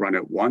have the Run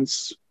It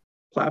Once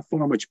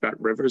platform, which Bet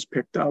Rivers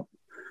picked up.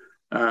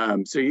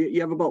 So you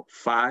have about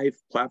 5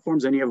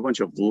 platforms, and you have a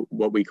bunch of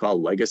what we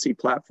call legacy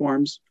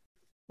platforms,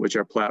 which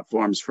are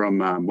platforms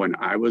from when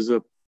I was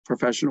a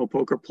professional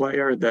poker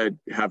player that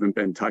haven't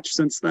been touched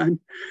since then.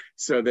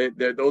 So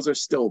those are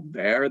still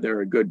there. There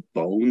are good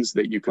bones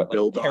that you could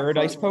build on.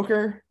 Paradise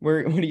Poker? What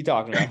are you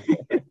talking about?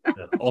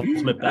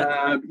 Ultimate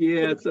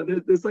Bet. So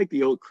there's like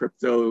the old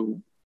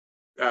crypto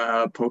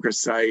poker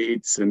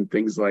sites and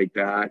things like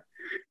that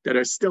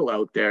are still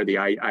out there. The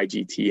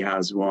IGT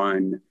has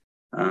one.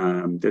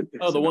 The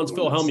ones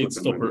Phil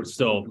Hellmuth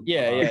still.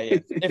 Yeah.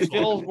 If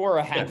Phil wore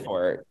a hat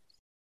for it.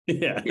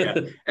 Yeah.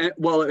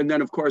 And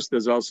then of course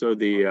there's also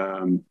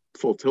the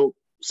Full Tilt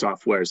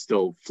software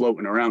still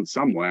floating around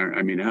somewhere.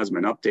 I mean, it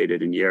hasn't been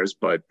updated in years,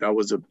 but that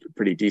was a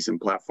pretty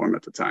decent platform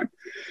at the time.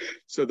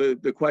 So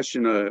the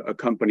question a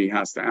company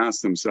has to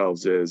ask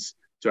themselves is,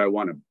 do I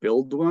want to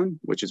build one?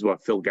 Which is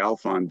what Phil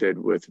Galfond did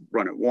with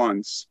Run It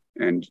Once,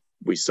 and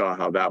we saw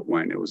how that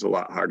went. It was a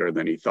lot harder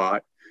than he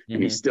thought,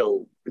 and it's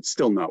still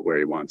not where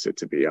he wants it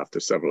to be after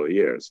several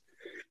years.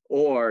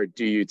 Or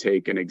do you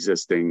take an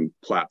existing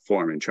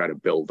platform and try to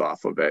build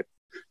off of it?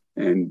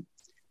 And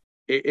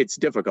it's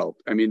difficult.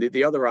 I mean,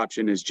 the other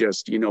option is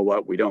just, you know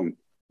what, we don't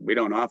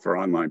offer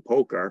online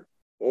poker,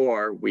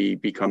 or we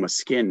become a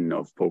skin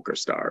of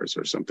PokerStars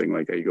or something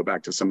like that. You go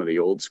back to some of the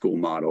old school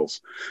models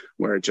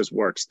where it just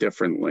works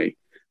differently.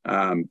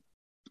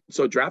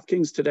 So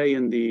DraftKings today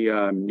in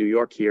the New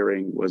York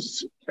hearing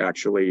was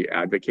actually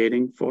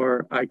advocating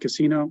for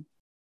iCasino.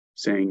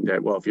 saying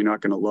that, well, if you're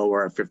not going to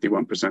lower our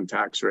 51%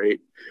 tax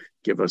rate,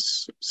 give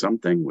us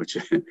something, which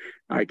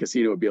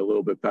iCasino would be a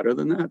little bit better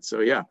than that. So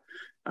yeah,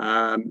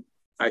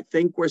 I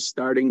think we're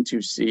starting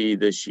to see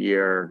this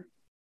year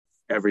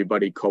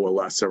everybody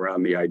coalesce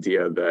around the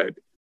idea that,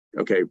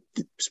 okay,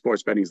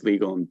 sports betting is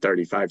legal in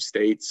 35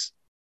 states.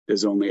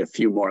 There's only a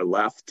few more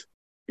left.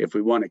 If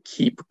we want to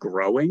keep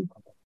growing,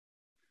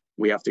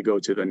 we have to go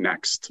to the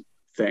next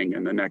thing.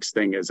 And the next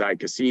thing is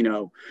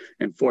iCasino.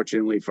 And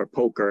fortunately for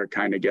poker, it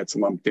kind of gets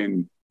lumped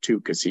in to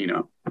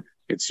casino.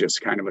 It's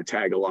just kind of a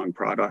tag along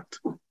product.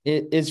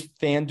 It is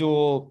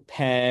FanDuel,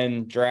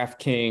 Penn,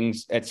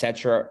 DraftKings,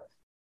 etc.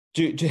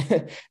 Do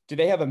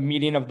they have a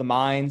meeting of the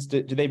minds?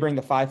 Do they bring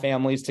the five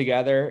families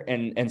together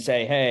and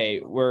say,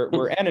 hey,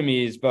 we're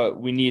enemies,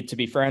 but we need to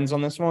be friends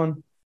on this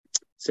one?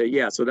 So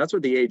yeah, so that's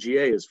what the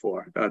AGA is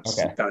for.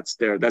 That's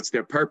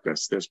their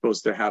purpose. They're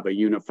supposed to have a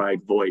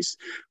unified voice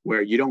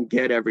where you don't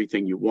get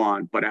everything you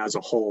want, but as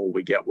a whole,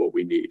 we get what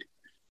we need.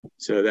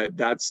 So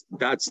that's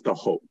the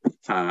hope.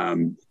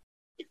 I'm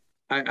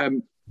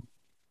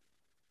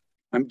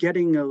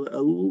getting a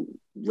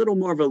little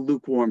more of a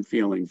lukewarm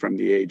feeling from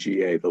the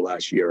AGA the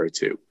last year or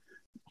two.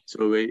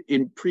 So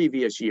in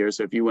previous years,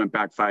 if you went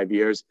back 5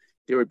 years,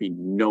 there would be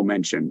no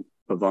mention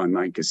of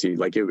online casino.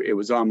 Like it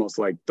was almost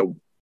like the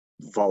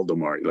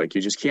Voldemort. Like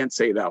you just can't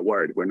say that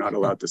word. We're not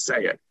allowed to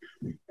say it.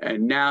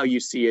 And now you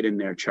see it in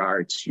their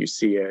charts. You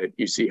see it.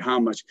 You see how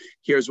much.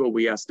 Here's what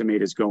we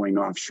estimate is going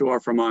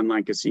offshore from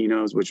online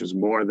casinos, which is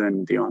more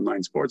than the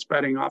online sports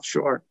betting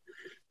offshore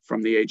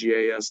from the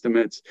AGA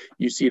estimates.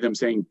 You see them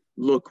saying,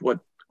 look what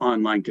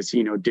online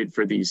casino did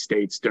for these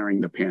states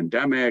during the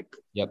pandemic.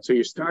 Yep. So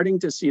you're starting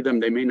to see them.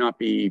 They may not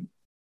be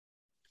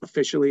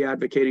officially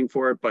advocating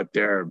for it, but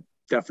they're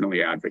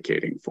definitely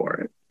advocating for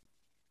it.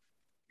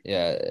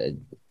 Yeah.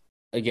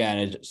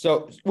 Again,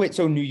 so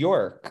New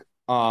York,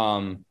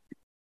 I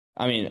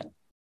mean,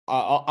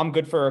 I'm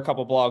good for a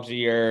couple blogs a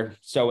year.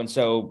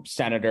 So-and-so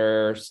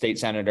senator, state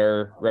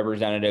senator,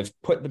 representative,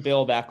 put the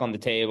bill back on the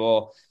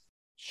table,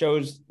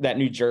 shows that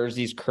New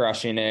Jersey's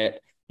crushing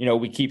it. You know,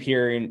 we keep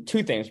hearing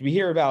two things. We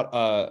hear about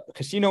a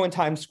casino in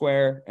Times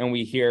Square, and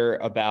we hear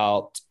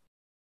about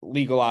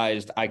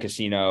legalized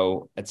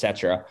iCasino, et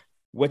cetera.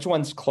 Which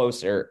one's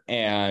closer?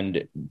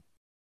 And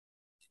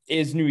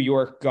is New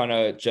York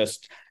gonna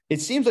just... It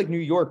seems like New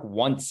York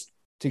wants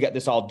to get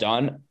this all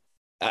done.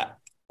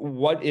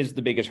 What is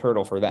the biggest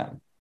hurdle for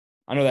them?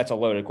 I know that's a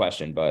loaded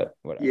question, but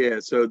whatever. Yeah,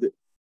 so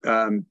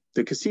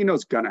the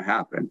casino's going to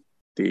happen.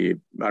 I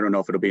don't know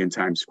if it'll be in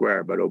Times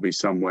Square, but it'll be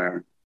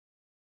somewhere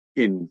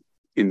in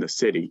the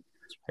city.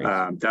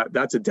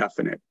 That's a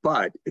definite.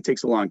 But it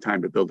takes a long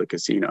time to build a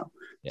casino.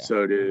 Yeah.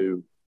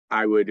 So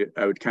I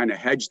would kind of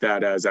hedge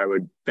that as I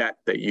would bet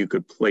that you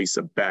could place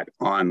a bet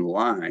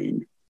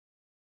online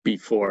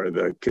before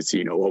the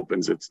casino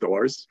opens its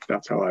doors.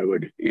 That's how I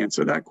would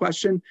answer that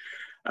question.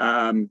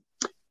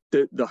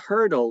 The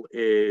hurdle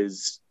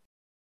is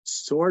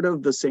sort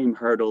of the same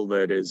hurdle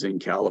that is in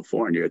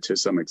California to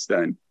some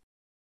extent,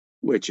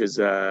 which is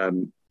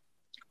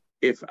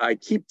if I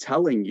keep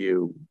telling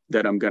you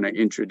that I'm going to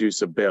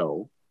introduce a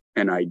bill,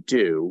 and I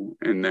do,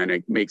 and then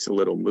it makes a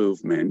little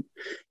movement,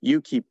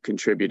 you keep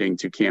contributing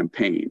to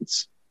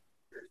campaigns.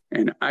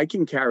 And I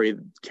can carry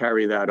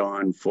that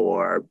on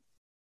for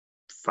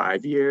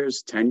 5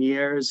 years, 10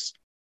 years,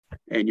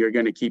 and you're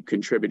going to keep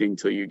contributing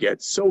till you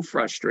get so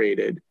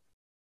frustrated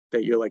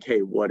that you're like, hey,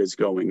 what is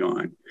going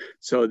on?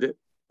 So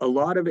a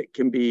lot of it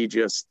can be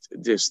just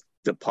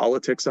the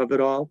politics of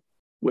it all,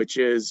 which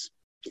is,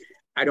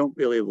 I don't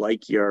really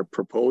like your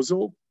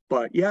proposal,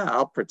 but yeah,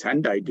 I'll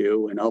pretend I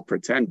do, and I'll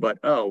pretend, but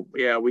oh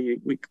yeah,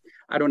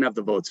 I don't have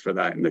the votes for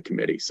that in the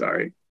committee.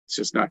 Sorry. It's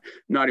just not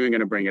even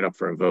going to bring it up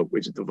for a vote,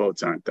 which the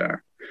votes aren't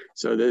there.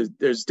 So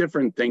there's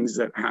different things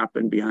that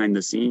happen behind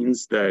the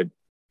scenes that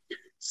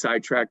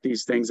sidetrack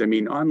these things. I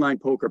mean, online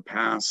poker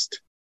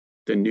passed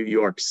the New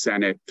York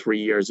Senate 3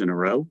 years in a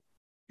row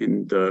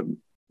in the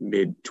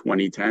mid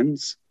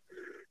 2010s.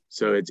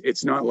 So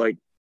it's not like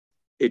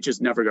it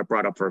just never got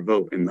brought up for a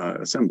vote in the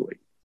assembly.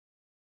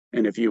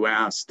 And if you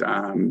asked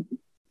Assemblyman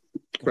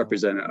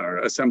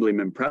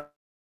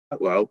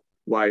Pretlow,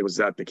 why was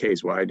that the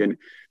case? Why didn't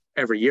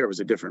every year was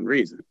a different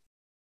reason?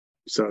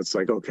 So it's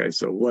like, okay,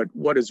 so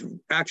what is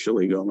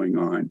actually going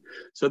on?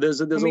 So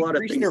there's a lot of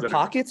things. Grease their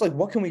pockets? Like,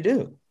 what can we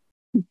do?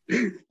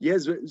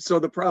 Yes. So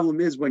the problem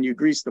is when you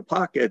grease the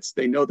pockets,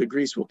 they know the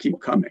grease will keep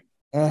coming.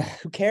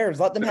 Who cares?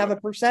 Let them have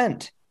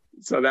 1%.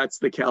 So that's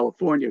the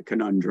California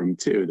conundrum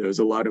too. There's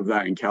a lot of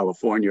that in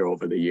California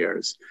over the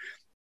years.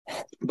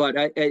 But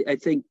I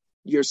think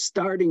you're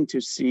starting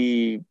to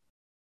see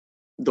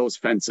those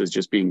fences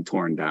just being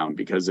torn down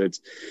because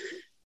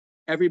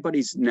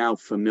everybody's now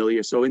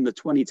familiar. So in the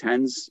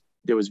 2010s,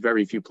 there was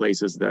very few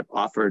places that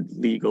offered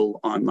legal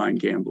online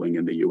gambling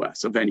in the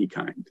US of any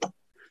kind.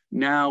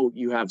 Now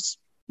you have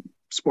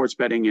sports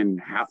betting in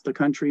half the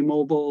country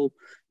mobile.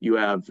 You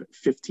have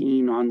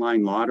 15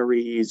 online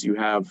lotteries. You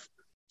have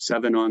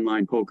 7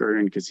 online poker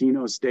and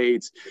casino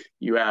states.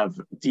 You have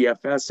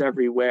DFS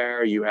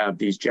everywhere. You have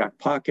these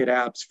Jackpocket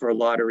apps for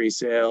lottery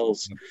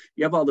sales.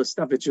 You have all this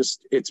stuff.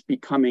 It's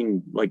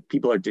becoming like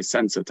people are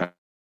desensitized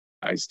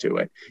to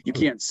it. You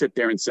can't sit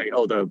there and say,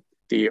 oh,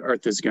 the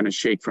earth is going to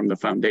shake from the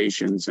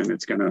foundations and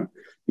it's going to,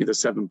 the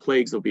 7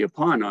 plagues will be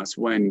upon us,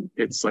 when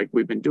it's like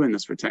we've been doing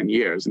this for 10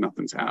 years and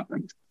nothing's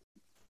happened.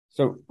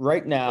 So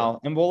right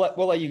now, and we'll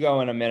let you go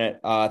in a minute.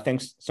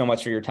 Thanks so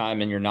much for your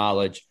time and your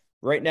knowledge.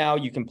 Right now,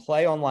 you can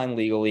play online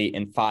legally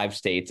in 5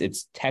 states.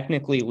 It's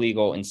technically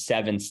legal in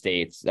 7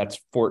 states. That's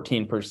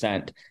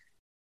 14%.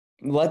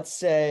 Let's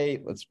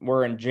say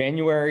we're in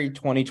January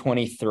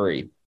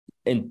 2023.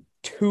 In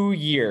 2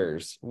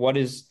 years, what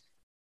is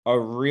a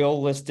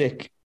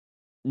realistic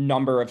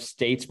number of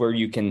states where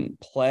you can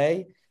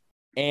play?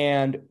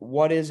 And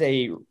what is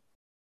a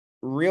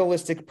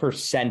realistic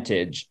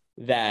percentage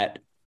that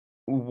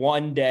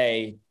one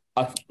day,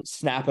 a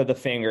snap of the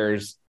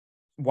fingers,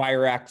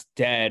 Wire Act's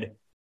dead,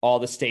 all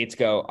the states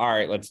go, all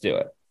right, let's do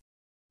it?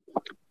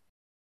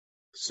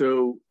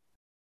 So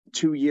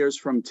 2 years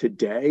from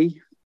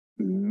today,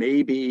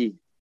 maybe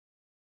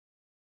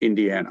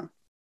Indiana.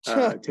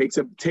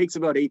 Takes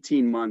about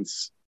 18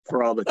 months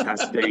for all the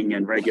testing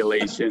and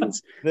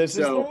regulations. This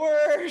is the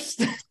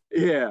worst.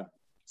 Yeah.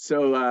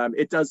 So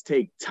it does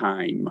take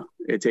time.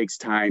 It takes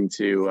time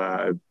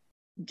to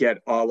get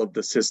all of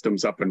the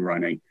systems up and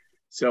running.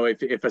 So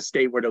if a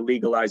state were to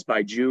legalize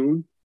by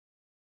June,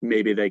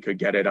 maybe they could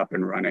get it up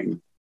and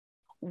running.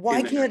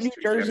 Why can't New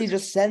Jersey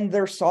just send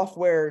their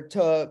software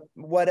to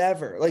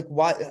whatever? Like,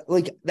 why?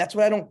 Like, that's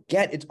what I don't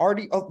get. It's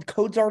already, the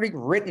code's already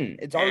written.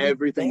 It's already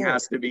everything there.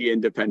 Has to be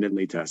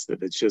independently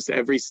tested. It's just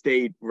every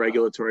state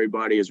regulatory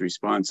body is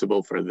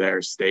responsible for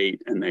their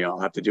state, and they all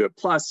have to do it.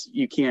 Plus,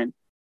 you can't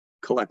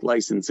collect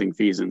licensing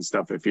fees and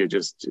stuff if you're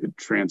just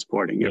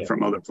transporting it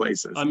from other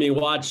places. I mean,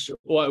 watch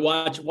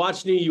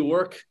New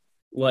York,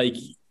 like,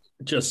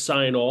 just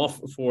sign off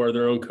for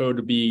their own code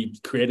to be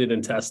created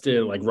and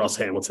tested, like Russ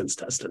Hamilton's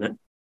testing it.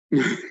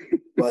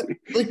 But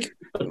like,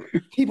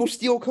 people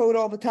steal code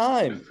all the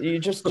time. You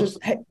just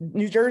hey,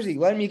 New Jersey,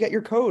 let me get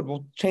your code.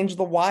 We'll change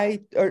the Y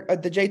or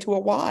the J to a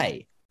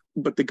Y.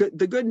 But the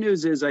good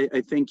news is, I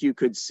think you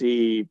could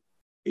see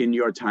in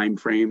your time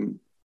frame,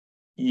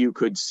 you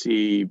could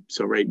see.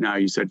 So right now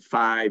you said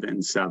 5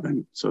 and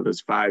 7. So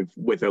there's 5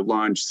 with a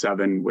launch,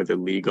 7 with a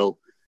legal.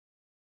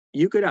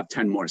 You could have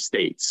 10 more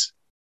states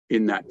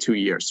in that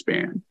 2-year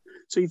span.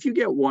 So if you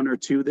get 1 or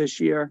 2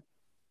 this year,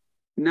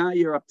 now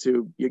you're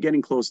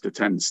getting close to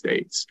 10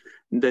 states.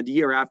 The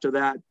year after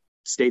that,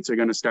 states are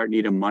going to start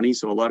needing money.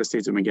 So a lot of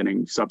states have been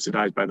getting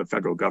subsidized by the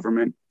federal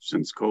government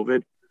since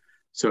COVID.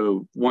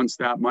 So once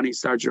that money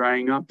starts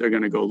drying up, they're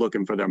going to go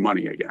looking for their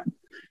money again.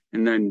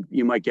 And then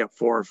you might get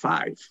 4 or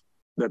 5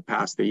 that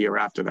pass the year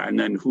after that. And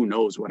then who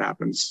knows what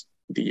happens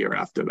the year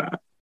after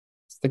that.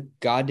 It's the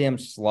goddamn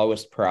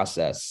slowest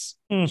process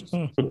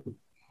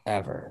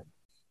ever.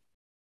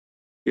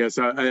 Yes,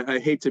 I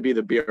hate to be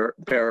the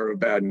bearer of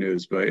bad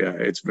news, but yeah,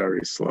 it's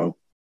very slow.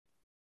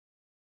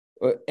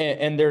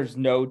 And there's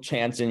no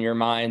chance in your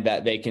mind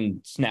that they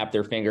can snap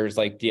their fingers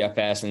like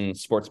DFS and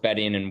sports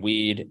betting and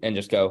weed and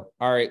just go,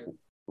 all right,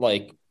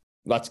 like,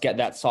 let's get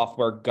that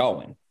software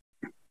going.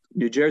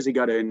 New Jersey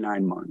got it in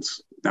 9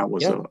 months. That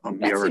was a miracle.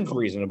 That seems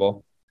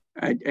reasonable.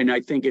 And I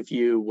think if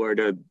you were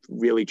to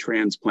really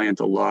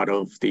transplant a lot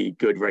of the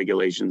good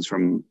regulations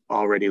from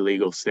already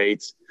legal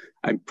states,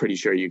 I'm pretty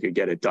sure you could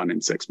get it done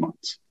in 6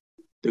 months.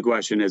 The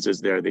question is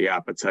there the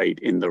appetite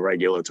in the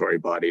regulatory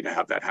body to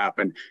have that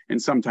happen?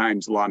 And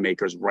sometimes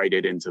lawmakers write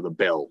it into the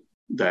bill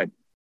that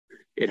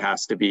it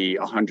has to be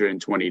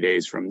 120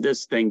 days from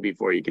this thing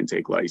before you can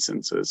take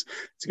licenses.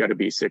 It's got to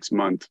be a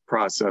 6-month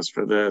process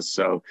for this.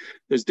 So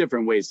there's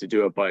different ways to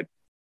do it, but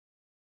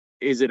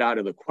is it out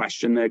of the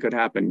question that it could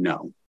happen?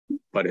 No.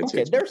 But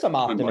there's some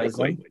optimism.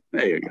 Unlikely.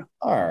 There you go.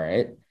 All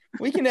right.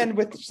 We can end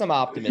with some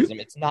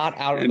optimism. It's not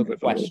out of the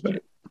question.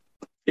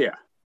 Yeah.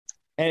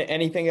 And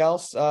anything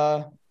else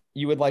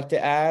you would like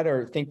to add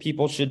or think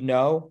people should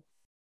know?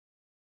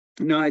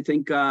 No, I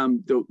think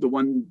the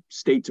one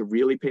state to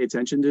really pay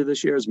attention to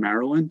this year is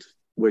Maryland,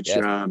 which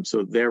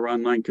so their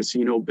online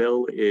casino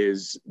bill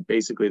is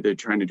basically they're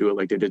trying to do it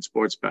like they did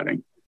sports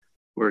betting.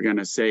 We're going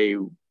to say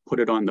put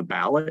it on the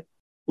ballot,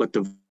 let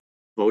the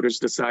voters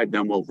decide,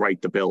 then we'll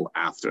write the bill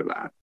after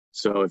that.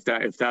 So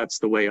if that's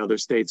the way other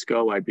states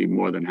go, I'd be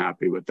more than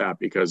happy with that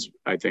because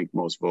I think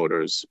most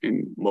voters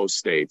in most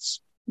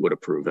states would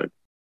approve it.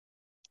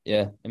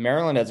 Yeah, and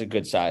Maryland has a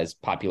good size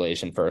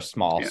population for a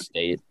small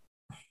state,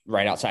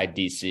 right outside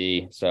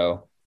DC.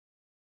 So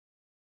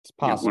it's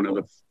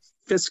possible.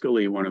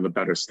 Fiscally one of the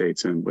better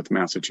states, and with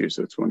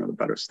Massachusetts, one of the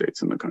better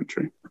states in the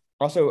country.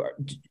 Also,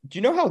 do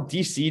you know how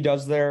DC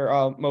does their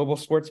mobile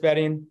sports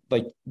betting,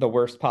 like the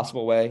worst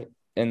possible way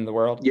in the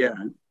world? Yeah.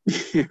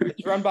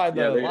 It's run by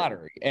the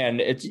lottery. And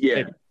if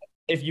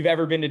you've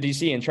ever been to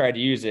DC and tried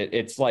to use it,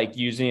 it's like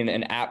using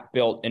an app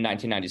built in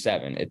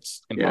 1997.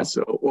 It's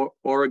impossible. Yeah, so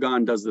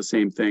Oregon does the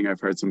same thing.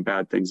 I've heard some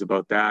bad things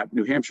about that.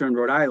 New Hampshire and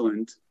Rhode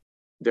Island,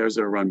 theirs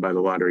are run by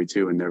the lottery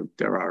too, and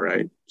they're all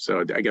right.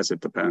 So I guess it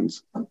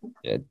depends.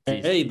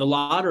 Hey, the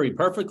lottery,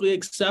 perfectly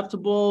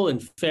acceptable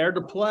and fair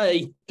to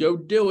play. Go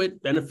do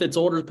it. Benefits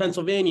older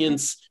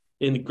Pennsylvanians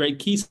in the great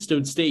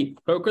Keystone State.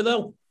 Poker,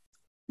 though?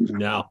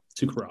 No,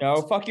 too corrupt.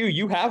 No, fuck you.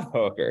 You have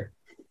poker.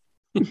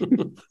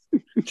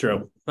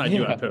 True. I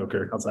do have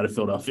poker outside of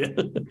Philadelphia.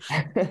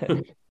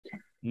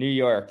 New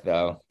York,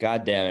 though.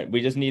 God damn it.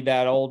 We just need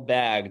that old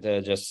bag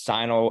to just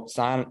sign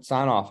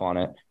off on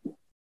it.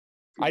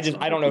 I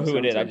don't know who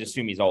it is. I just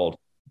assume he's old,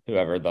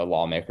 whoever the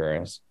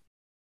lawmaker is.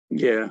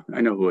 Yeah, I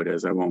know who it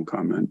is. I won't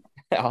comment.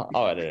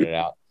 I'll edit it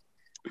out.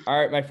 All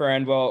right, my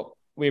friend. Well,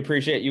 we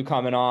appreciate you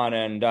coming on.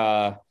 And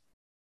I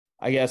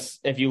guess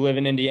if you live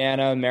in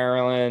Indiana,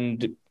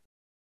 Maryland,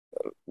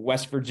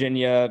 West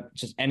Virginia,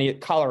 just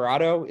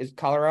Colorado, is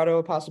Colorado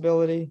a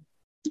possibility?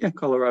 Yeah,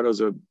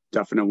 Colorado's a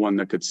definite one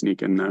that could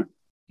sneak in there.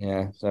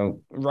 Yeah.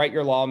 So write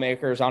your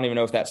lawmakers. I don't even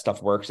know if that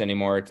stuff works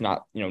anymore. It's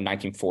not,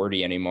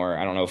 1940 anymore.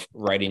 I don't know if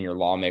writing your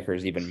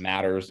lawmakers even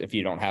matters if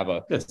you don't have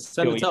a $1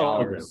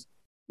 billion.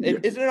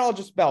 Isn't it all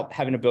just about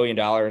having $1 billion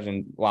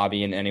and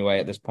lobbying anyway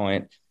at this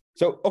point?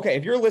 So, okay,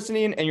 if you're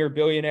listening and you're a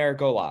billionaire,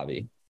 go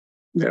lobby.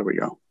 There we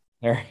go.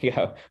 There you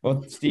go.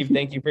 Well, Steve,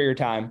 thank you for your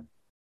time.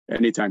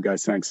 Anytime,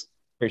 guys. Thanks.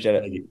 Appreciate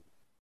it. Thank you.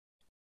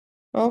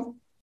 Well,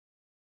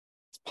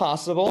 it's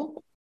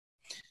possible.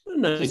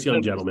 Nice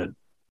young gentleman.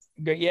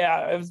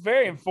 Yeah, it was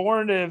very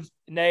informative,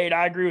 Nate.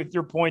 I agree with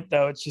your point,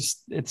 though. It's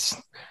just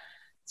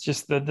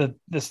the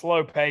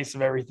slow pace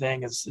of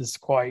everything is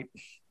quite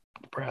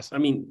depressing. I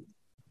mean,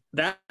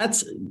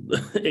 that's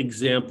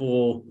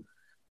example,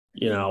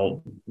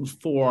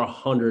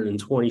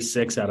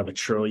 426 out of a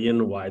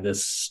trillion why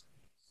this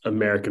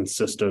American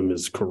system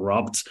is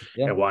corrupt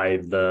and why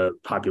the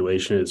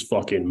population is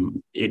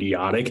fucking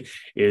idiotic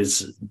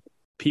is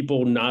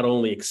people not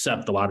only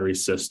accept the lottery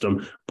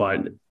system,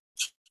 but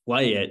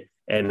play it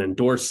and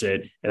endorse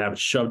it and have it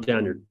shoved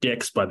down your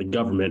dicks by the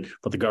government,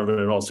 but the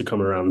government also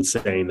coming around and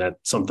saying that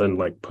something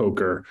like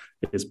poker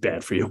is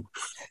bad for you.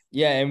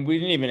 Yeah, and we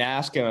didn't even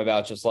ask him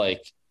about just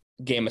like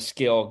game of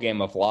skill,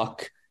 game of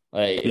luck.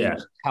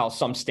 How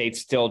some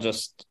states still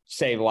just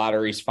say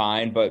lottery's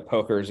fine, but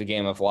poker is a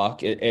game of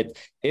luck.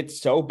 It's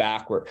so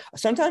backward.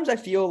 Sometimes I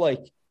feel like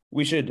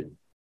we should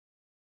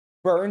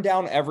burn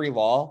down every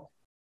law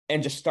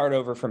and just start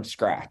over from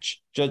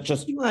scratch.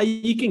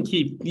 You can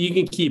keep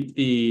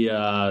the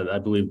I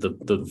believe the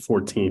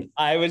 14th.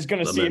 I was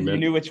going to see if you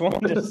knew which one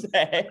to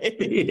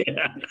say.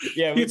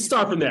 Yeah. You'd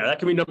start from there. That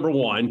can be number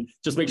one.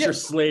 Just make sure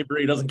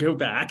slavery doesn't go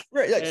back.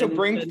 Right. So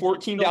bring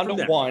 14 down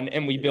to 1,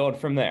 and we build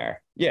from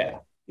there. Yeah.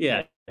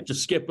 Yeah.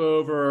 Just skip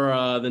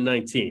over the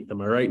 19th.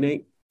 Am I right,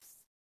 Nate?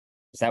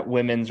 Is that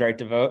women's right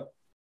to vote?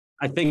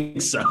 I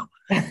think so.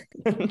 I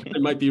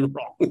might be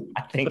wrong.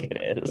 I think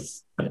it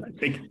is.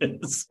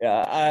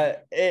 Yeah.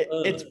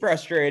 It's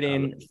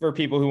frustrating for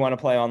people who want to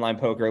play online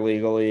poker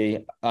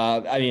legally.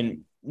 I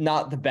mean,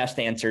 not the best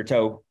answer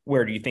to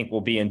where do you think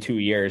we'll be in 2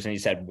 years? And he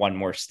said one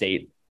more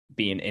state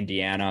being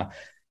Indiana.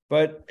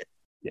 But,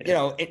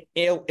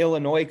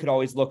 Illinois could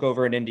always look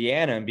over at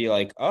Indiana and be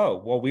like,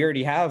 oh, well, we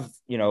already have,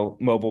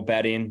 mobile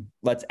betting.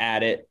 Let's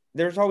add it.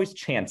 There's always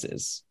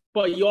chances.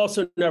 But you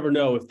also never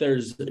know if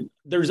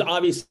there's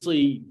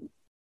obviously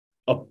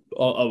a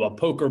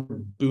poker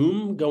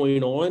boom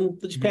going on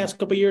the past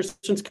couple of years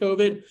since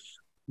COVID,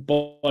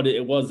 but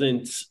it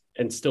wasn't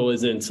and still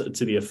isn't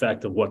to the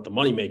effect of what the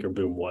moneymaker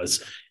boom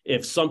was.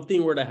 If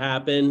something were to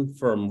happen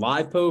from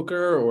live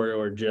poker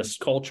or just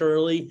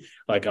culturally,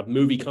 like a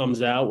movie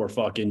comes out where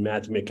fucking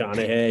Matthew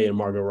McConaughey and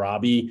Margot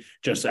Robbie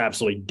just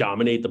absolutely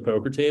dominate the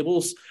poker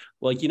tables,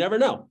 like you never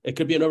know. It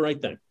could be an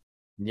right thing.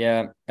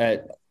 Yeah.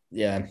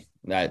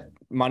 That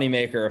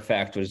moneymaker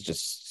effect was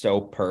just so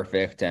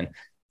perfect. And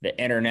the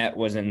internet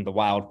was in the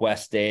Wild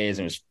West days.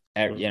 And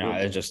it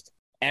was just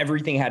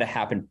everything had to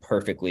happen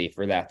perfectly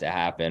for that to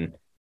happen.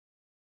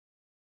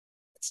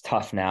 It's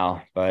tough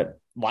now, but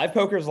live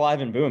poker is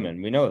live and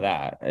booming. We know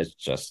that. It's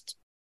just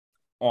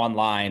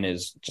online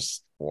is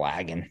just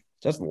lagging.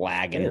 It's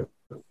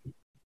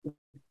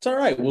all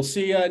right. We'll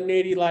see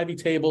Navy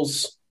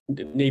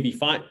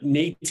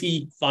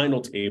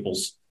final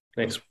tables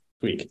next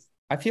week.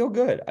 I feel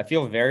good. I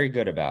feel very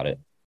good about it.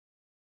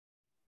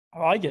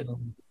 I like it.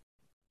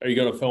 Are you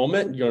going to film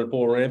it? You're going to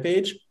pull a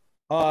Rampage?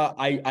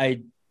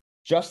 I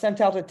just sent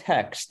out a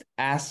text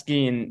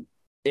asking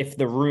if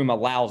the room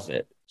allows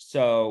it.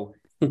 So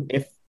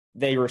if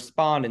they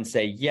respond and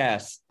say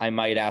yes, I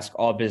might ask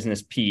All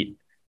Business Pete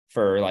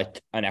for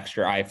like an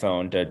extra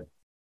iPhone to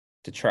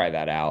try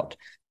that out.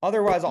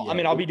 Otherwise,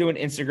 I'll be doing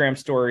Instagram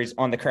stories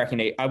on the Cracking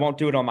Ace. I won't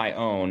do it on my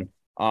own.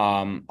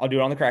 I'll do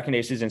it on the Cracking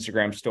Aces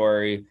Instagram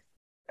story.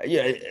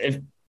 Yeah,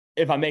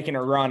 if I'm making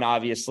a run,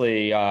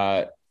 obviously,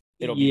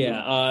 it'll be.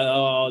 Yeah,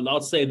 I'll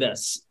say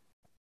this: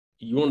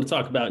 you want to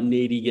talk about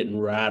Nady getting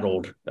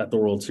rattled at the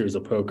World Series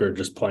of Poker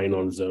just playing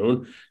on his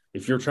own.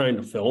 If you're trying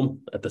to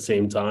film at the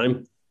same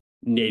time,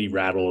 Nady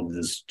rattled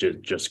is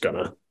just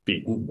gonna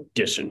be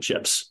dish and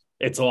chips.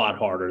 It's a lot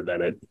harder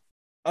than it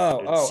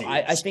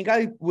I think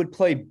I would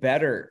play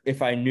better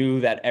if I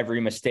knew that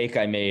every mistake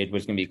I made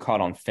was going to be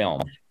caught on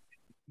film.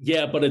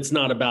 Yeah, but it's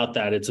not about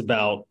that. It's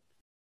about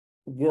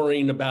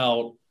worrying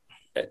about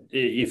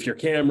if your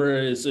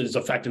camera is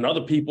affecting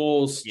other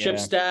people's chip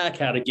stack,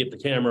 how to get the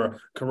camera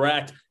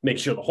correct, make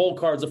sure the whole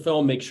card's a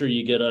film, make sure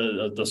you get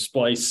the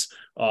splice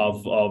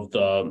of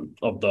the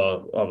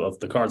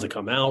cards that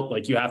come out.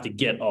 Like, you have to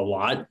get a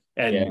lot,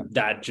 and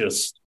that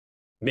just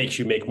makes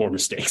you make more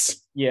mistakes.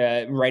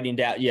 Yeah, writing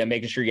down,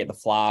 making sure you get the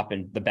flop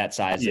and the bet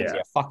sizes. Yeah,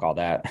 fuck all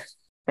that.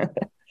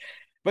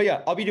 But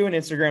yeah, I'll be doing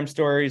Instagram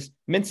stories.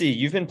 Mincy,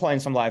 you've been playing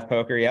some live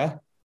poker, yeah?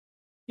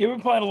 Yeah, we've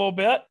been playing a little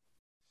bit.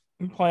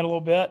 Trying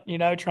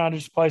to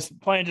just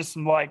playing just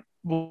some like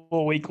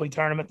little weekly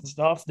tournaments and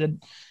stuff.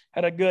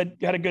 Had a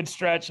good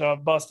stretch.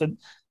 Busted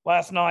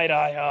last night.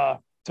 I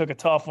took a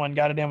tough one,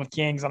 got it in with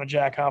kings on a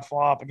jack high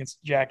flop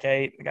against jack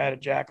 8. The guy had a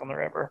jack on the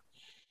river.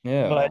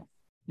 But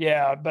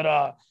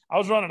I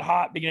was running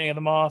hot beginning of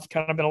the month.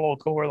 Kind of been a little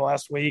cooler the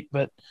last week,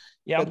 but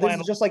I'm playing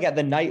this is just like at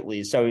the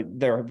nightly, so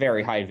they're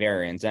very high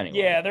variance anyway.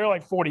 Yeah, they're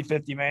like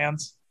 40-50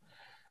 mans.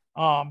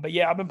 But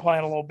yeah, I've been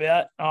playing a little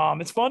bit.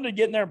 It's fun to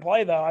get in there and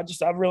play though.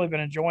 I've really been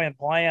enjoying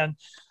playing.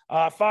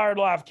 Fired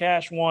live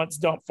cash once,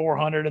 dumped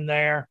 400 in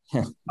there.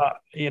 But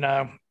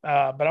I'm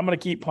going to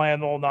keep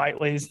playing the little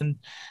nightlies, and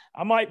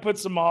I might put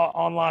some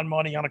online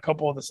money on a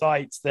couple of the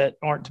sites that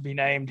aren't to be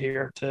named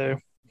here too.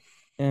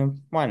 Yeah,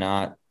 why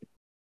not?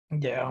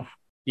 Yeah.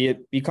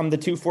 You become the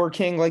 2-4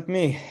 king like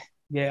me.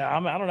 Yeah,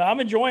 I don't know. I'm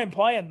enjoying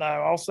playing though.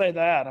 I'll say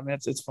that. I mean,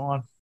 it's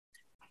fun.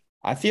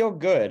 I feel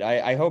good.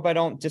 I hope I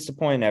don't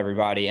disappoint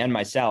everybody and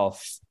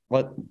myself.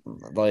 I don't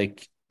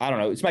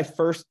know. It's my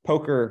first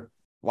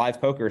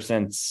live poker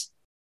since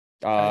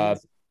I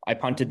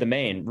punted the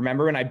main.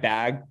 Remember when I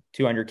bagged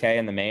 200K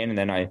in the main and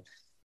then I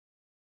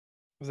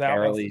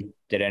barely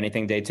did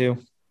anything day 2?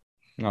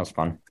 That was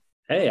fun.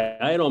 Hey,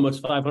 I had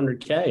almost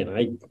 500K and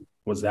I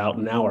was out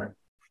an hour.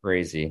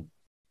 Crazy.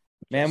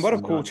 Man, what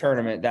a cool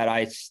tournament that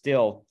I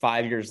still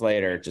 5 years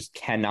later just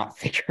cannot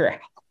figure out.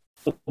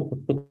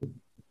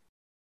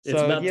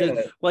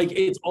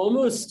 It's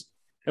almost,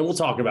 and we'll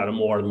talk about it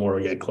more the more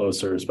we get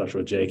closer,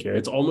 especially with Jake here.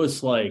 It's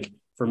almost like,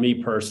 for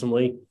me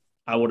personally,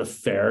 I would have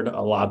fared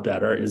a lot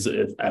better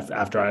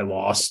after I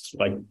lost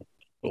like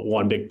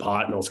one big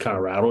pot and I was kind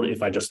of rattled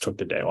if I just took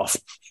the day off.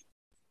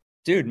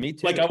 Dude, me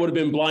too. Like, I would have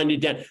been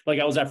blinded down. Like,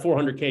 I was at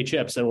 400K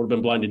chips and would have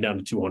been blinded down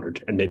to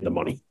 200 and made the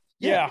money.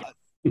 Yeah.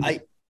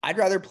 I'd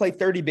rather play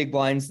 30 big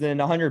blinds than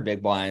 100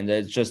 big blinds.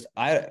 It's just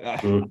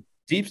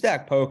deep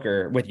stack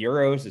poker with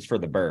euros is for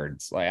the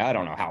birds. Like, I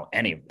don't know how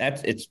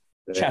it's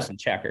chess and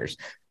checkers.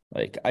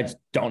 Like, I just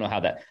don't know how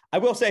that. I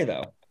will say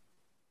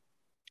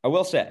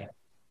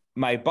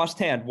my bust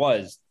hand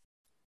was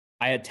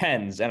I had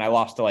 10s and I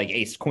lost to like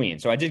ace queen,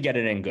 so I did get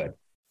it in good.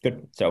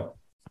 So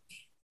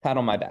pat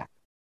on my back.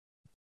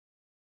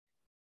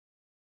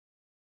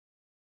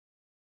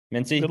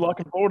 Mincy, good luck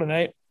in Florida,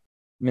 Nate.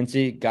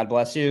 Mincy, God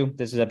bless you.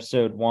 This is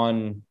episode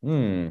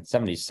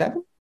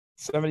 177?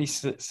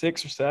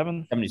 76 or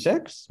 7?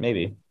 76?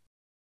 Maybe.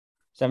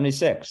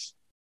 76.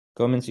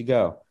 Go, Mincy,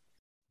 go.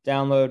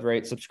 Download,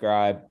 rate,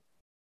 subscribe.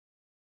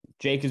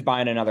 Jake is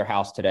buying another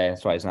house today.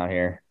 That's why he's not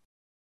here.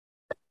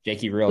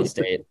 Jakey Real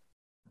Estate.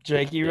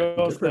 Jakey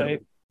Real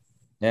Estate.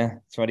 Yeah,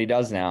 that's what he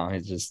does now.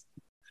 He's just...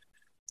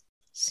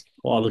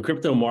 Well, the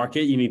crypto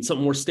market, you need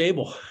something more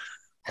stable.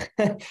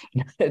 I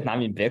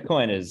mean,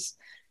 Bitcoin is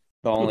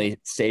the only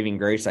saving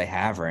grace I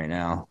have right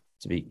now,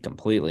 to be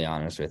completely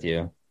honest with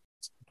you.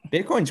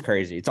 Bitcoin's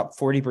crazy. It's up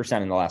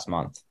 40% in the last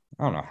month.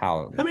 I don't know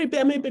how. How many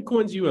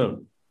Bitcoins you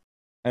own?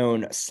 I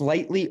own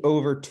slightly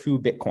over 2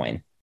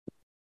 Bitcoin.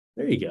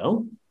 There you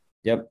go.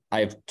 Yep.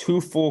 I have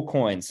 2 full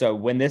coins. So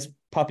when this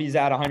puppy's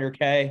at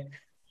 100K,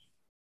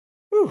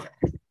 whew.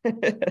 I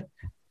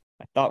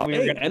thought we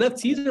were going to.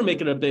 NFTs are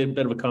making a bit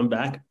of a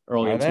comeback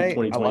early into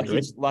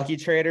 2023.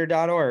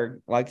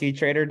 LuckyTrader.org,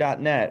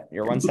 LuckyTrader.net,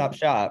 your one-stop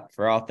shop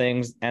for all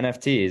things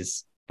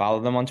NFTs.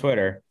 Follow them on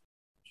Twitter.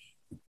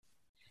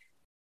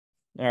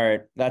 All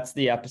right, that's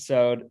the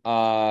episode.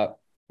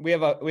 We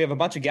have a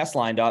bunch of guests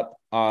lined up.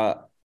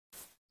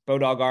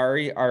 Bodog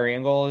Ari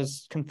Engel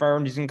is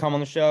confirmed. He's going to come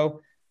on the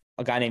show.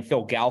 A guy named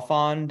Phil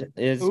Galfond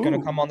is going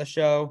to come on the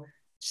show.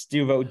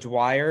 Steve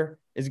O'Dwyer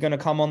is going to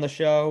come on the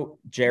show.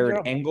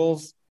 Jared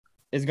Engels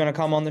is going to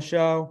come on the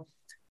show.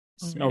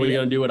 Are we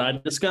going to do what I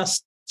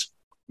discussed?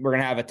 We're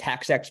going to have a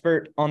tax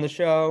expert on the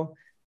show.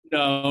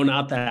 No,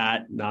 not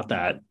that. Not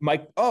that.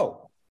 Mike.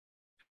 Oh,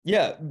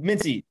 yeah.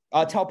 Mincy,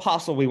 tell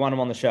Postle we want him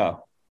on the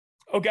show.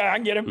 Okay, I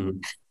can get him. Mm-hmm.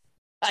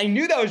 I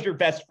knew that was your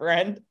best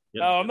friend.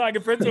 Yep. No, I'm not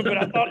good friends with him,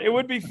 but I thought it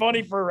would be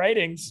funny for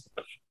ratings.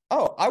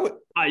 Oh, I would.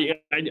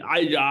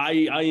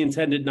 I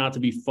intended not to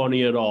be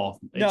funny at all.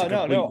 It's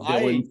no.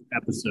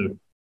 Episode.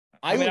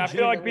 I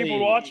feel like people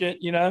watch it,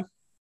 you know.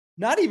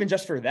 Not even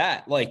just for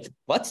that. Like,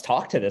 let's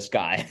talk to this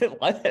guy.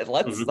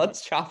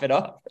 Let's chop it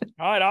up.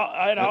 All right,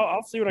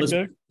 I'll see what I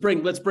can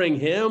do. Let's bring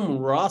him,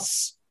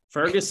 Russ,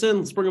 Ferguson.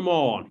 Let's bring them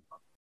all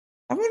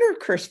on. I wonder if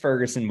Chris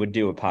Ferguson would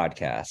do a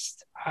podcast.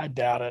 I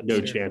doubt it. No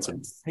seriously.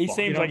 chance. He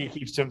seems like he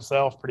keeps to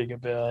himself pretty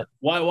good bit.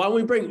 Why don't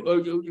we bring?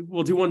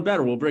 We'll do one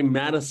better. We'll bring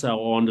Mattisau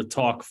on to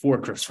talk for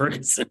Chris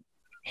Ferguson.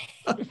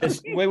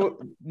 Wait,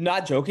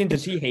 not joking.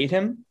 Does he hate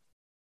him?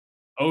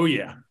 Oh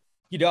yeah,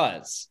 he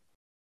does.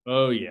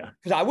 Oh yeah,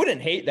 because I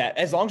wouldn't hate that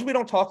as long as we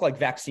don't talk like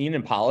vaccine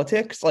and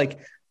politics. Like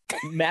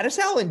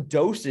Mattisau in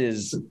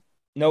doses,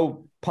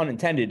 no pun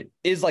intended,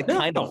 is like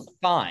kind of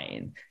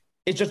fine.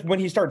 It's just when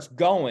he starts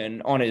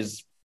going on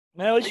his.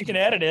 Well, at least you can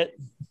edit it.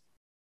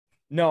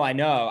 No, I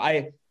know.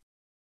 I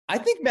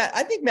think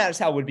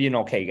Mattisau would be an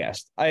okay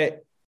guest. I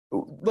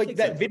like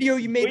that video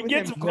you made. We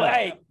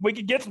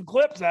could get some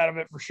clips out of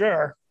it for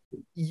sure.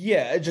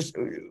 Yeah, just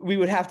we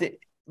would have to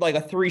like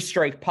a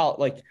 3-strike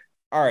like.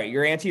 All right,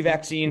 you're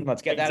anti-vaccine.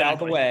 Let's get that out of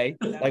the way.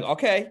 Like,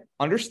 okay,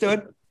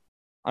 understood.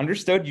 You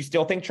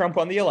still think Trump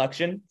won the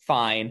election?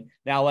 Fine.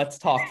 Now let's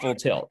talk full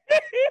tilt.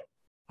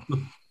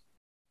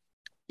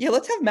 Yeah,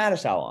 let's have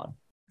Mattisau on.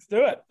 Let's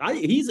do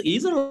it.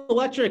 He's an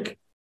electric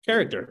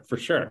character for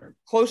sure.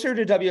 Closer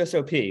to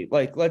WSOP.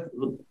 Like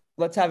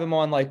let's have him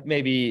on like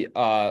maybe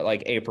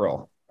like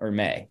April or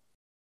May.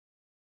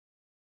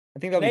 I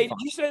think that'll be fun.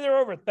 Did you say there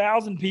are over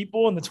 1,000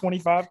 people in the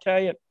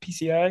 25K at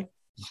PCA?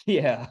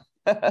 Yeah.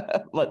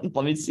 let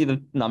me see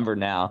the number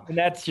now. And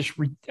that's just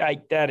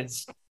that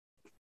is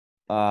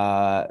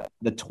the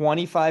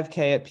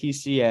 25K at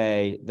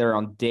PCA. They're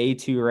on day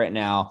 2 right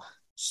now.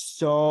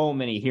 So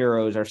many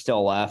heroes are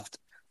still left.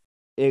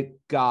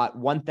 It got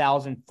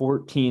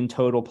 1,014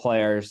 total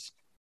players,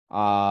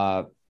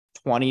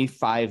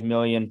 25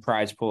 million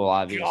prize pool,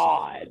 obviously.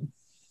 God.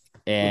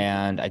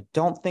 And I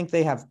don't think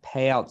they have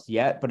payouts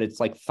yet, but it's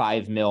like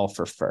 $5 million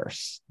for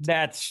first.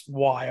 That's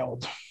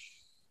wild.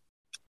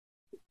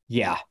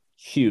 Yeah,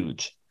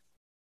 huge.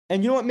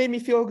 And you know what made me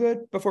feel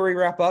good before we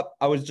wrap up?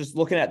 I was just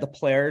looking at the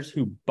players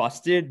who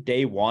busted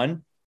day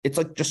 1. It's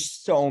like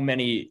just so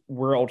many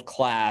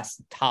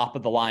world-class,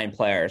 top-of-the-line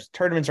players.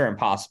 Tournaments are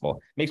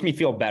impossible. Makes me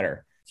feel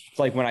better. It's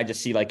like when I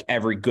just see like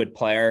every good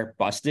player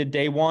busted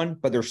day 1,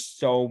 but there's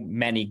so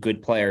many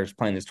good players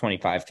playing this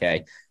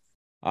 25K.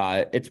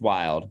 It's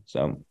wild.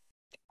 So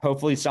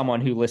hopefully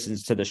someone who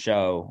listens to the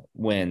show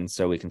wins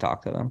so we can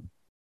talk to them.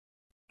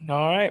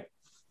 All right.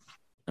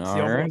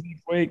 All right.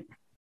 Next week.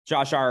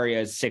 Josh Aria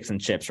is 6 in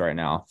chips right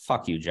now.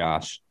 Fuck you,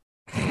 Josh.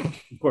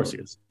 Of course he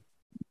is.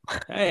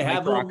 Hey,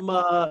 have him.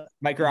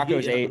 Mike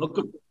Rocco's 8.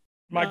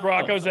 Mike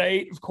Rocco's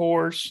 8, of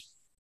course.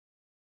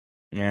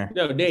 Yeah.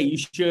 No, Nate, you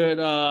should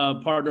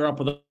partner up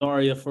with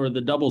Aria for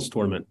the doubles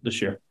tournament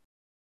this year.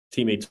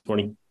 Teammates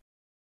 20.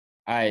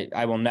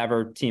 I will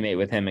never teammate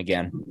with him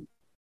again.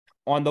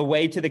 On the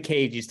way to the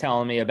cage, he's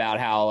telling me about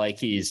how like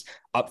he's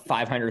up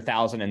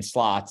 500,000 in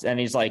slots, and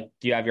he's like,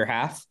 "Do you have your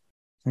half?"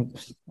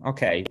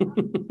 Okay,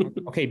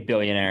 okay,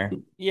 billionaire.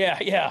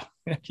 Yeah,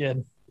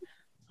 kid.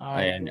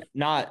 And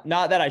not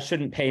that I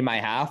shouldn't pay my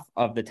half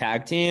of the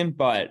tag team,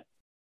 but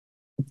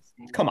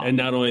come on. And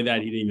not only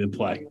that, he didn't even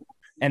play.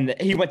 And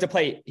he went to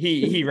play.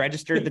 He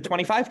registered the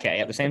 25K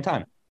at the same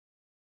time.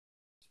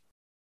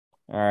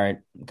 All right,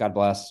 God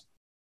bless.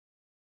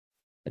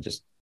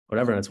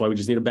 Whatever. That's why we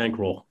just need a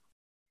bankroll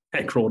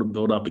to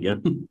build up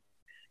again.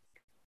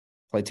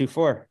 Play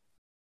 2-4.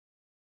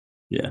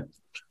 Yeah.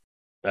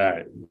 All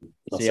right.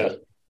 See ya.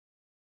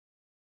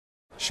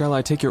 Shall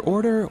I take your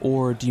order,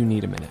 or do you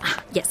need a minute?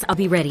 Yes, I'll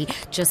be ready.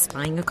 Just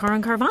buying a car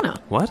on Carvana.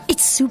 What?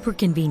 It's super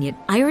convenient.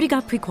 I already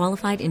got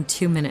pre-qualified in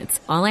 2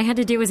 minutes. All I had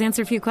to do was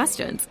answer a few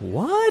questions.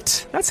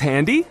 What? That's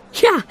handy.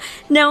 Yeah.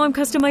 Now I'm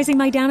customizing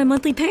my down and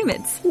monthly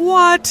payments.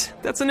 What?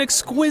 That's an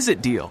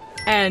exquisite deal.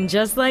 And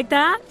just like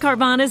that,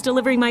 Carvana's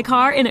delivering my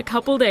car in a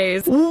couple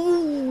days.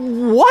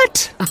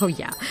 What? Oh,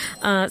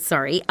 yeah.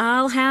 Sorry.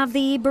 I'll have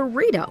the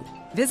burrito.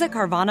 Visit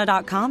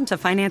Carvana.com to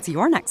finance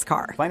your next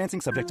car. Financing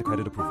subject to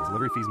credit approval.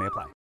 Delivery fees may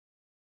apply.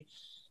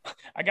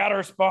 I got a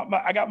response.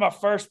 I got my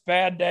first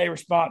bad day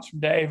response from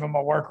Dave on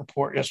my work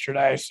report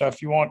yesterday. So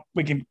if you want,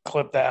 we can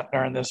clip that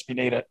during this if you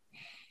need it.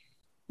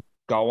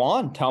 Go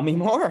on. Tell me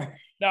more.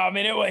 No, I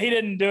mean, he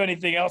didn't do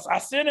anything else. I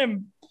sent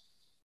him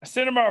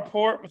a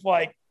report with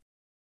like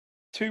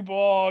 2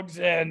 blogs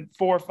and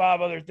 4 or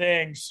 5 other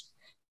things.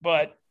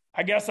 But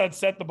I guess I'd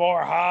set the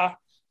bar high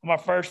on my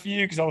first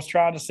few because I was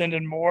trying to send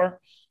in more.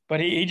 But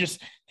he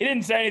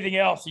didn't say anything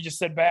else. He just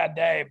said bad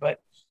day. But,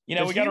 you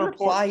know, we got to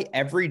reply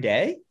every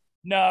day?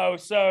 No.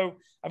 So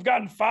I've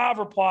gotten 5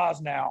 replies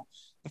now.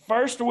 The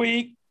first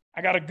week,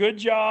 I got a good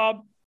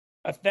job,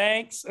 a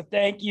thanks, a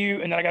thank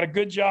you. And then I got a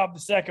good job the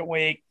second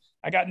week.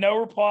 I got no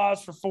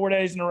replies for 4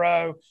 days in a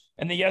row.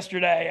 And then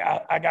yesterday,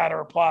 I got a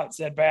reply that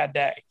said bad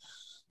day.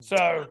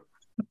 So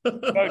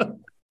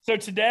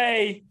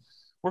today,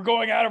 we're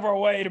going out of our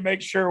way to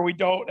make sure we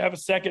don't have a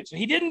second. So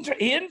he didn't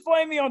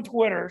flame me on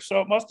Twitter,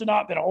 so it must have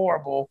not been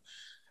horrible.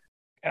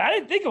 And I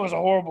didn't think it was a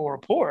horrible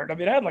report. I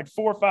mean, I had like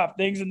 4 or 5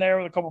 things in there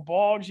with a couple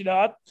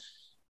blogs,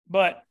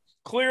 but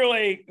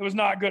clearly it was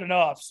not good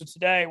enough. So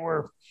today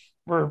we're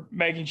we're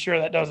making sure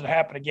that doesn't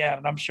happen again.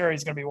 And I'm sure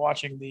he's going to be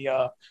watching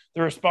the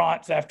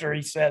response after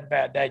he said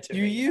bad day to me.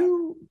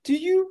 Do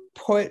you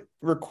put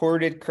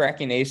recorded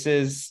cracking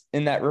aces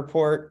in that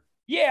report?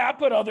 Yeah, I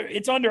put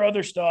it's under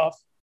other stuff.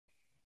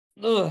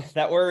 Ugh,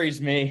 that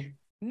worries me.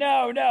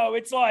 No,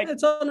 it's like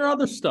it's under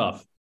other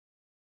stuff.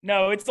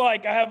 No, it's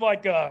like I have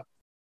like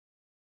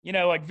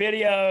like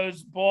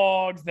videos,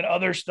 blogs, and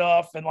other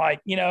stuff, and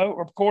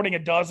recording a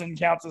dozen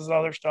counts as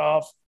other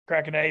stuff,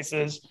 cracking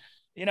aces.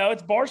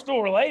 It's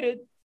Barstool related.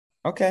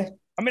 Okay.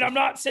 I mean, I'm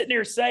not sitting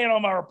here saying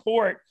on my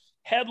report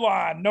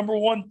headline number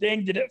one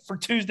thing did it for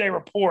Tuesday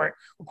report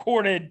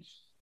recorded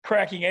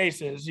cracking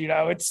aces.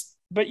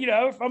 But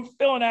if I'm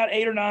filling out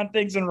 8 or 9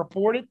 things and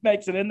report it,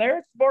 makes it in there.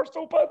 It's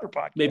Barstool Poker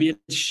Podcast. Maybe it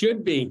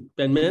should be,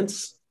 Ben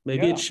Mintz.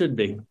 Maybe it should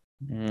be.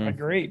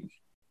 Agreed.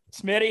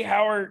 Smitty,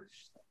 how are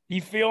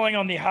you feeling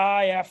on the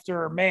high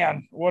after,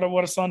 man, what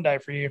a Sunday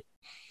for you?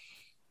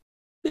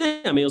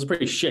 Yeah, I mean, it was a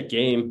pretty shit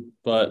game,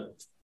 but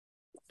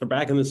they're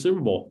back in the Super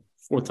Bowl.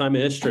 4th time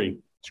in history.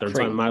 3rd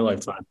time in my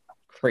lifetime.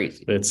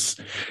 Crazy.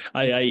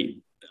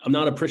 I'm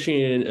not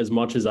appreciating it as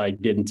much as I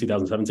did in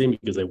 2017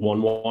 because they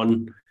won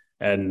one,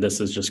 and this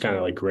is just kind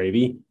of like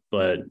gravy.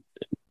 But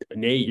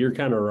Nate, you're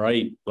kind of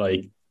right.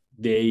 Like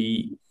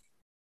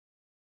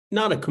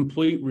not a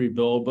complete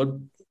rebuild, but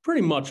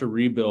pretty much a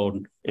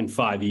rebuild in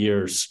 5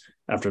 years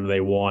after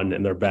they won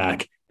and they're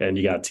back. And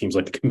you got teams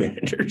like the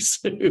Commanders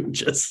who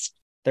just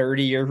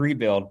 30-year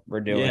rebuild we're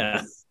doing.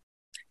 Yeah.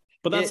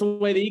 But that's the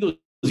way the Eagles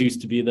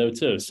used to be though,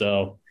 too.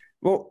 So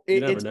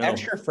it's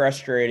extra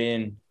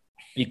frustrating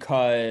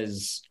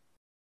because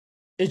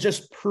it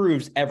just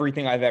proves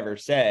everything I've ever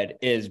said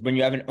is when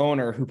you have an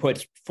owner who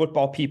puts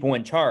football people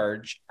in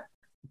charge,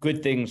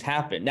 good things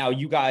happen. Now,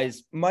 you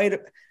guys might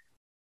have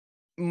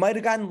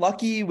gotten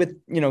lucky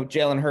with,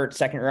 Jalen Hurts,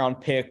 2nd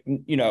round pick,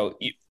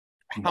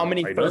 how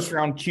many first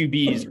round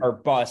QBs are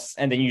busts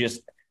and then you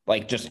just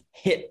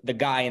hit the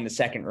guy in the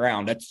 2nd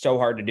round. That's so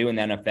hard to do in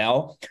the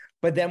NFL.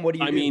 But then what do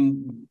you do?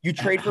 Mean, you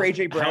trade for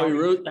AJ Brown.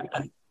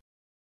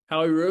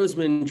 Howie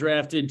Roseman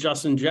drafted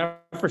Jalen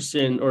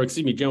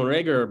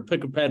Reagor,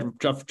 pick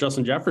up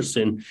Justin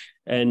Jefferson,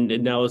 and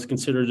now is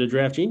considered a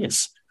draft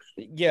genius.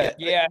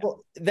 Yeah.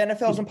 Well, the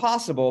NFL is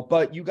impossible,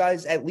 but you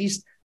guys, at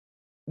least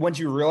once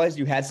you realized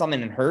you had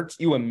something in Hurts,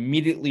 you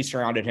immediately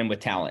surrounded him with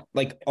talent,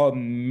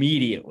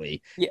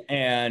 immediately,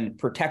 and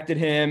protected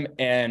him.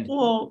 And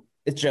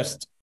it's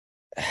just,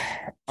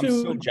 I'm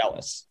so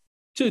jealous.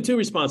 Two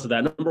responses to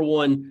that. Number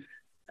one,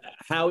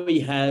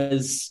 Howie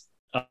has,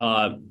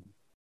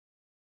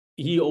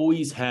 he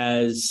always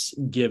has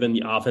given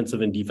the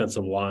offensive and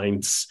defensive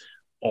lines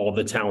all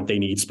the talent they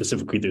need,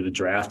 specifically through the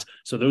draft.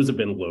 So those have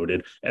been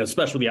loaded, and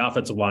especially the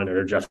offensive line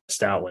under Jeff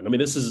Stoutland. I mean,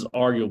 this is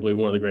arguably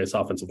one of the greatest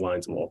offensive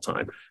lines of all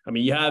time. I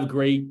mean, you have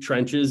great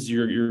trenches,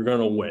 you're going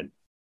to win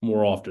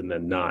more often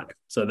than not.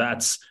 So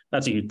that's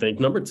a huge thing.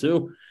 Number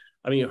two,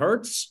 I mean,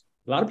 Hurts,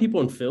 a lot of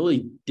people in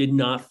Philly did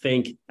not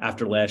think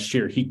after last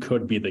year he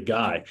could be the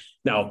guy.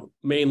 Now,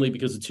 mainly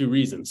because of 2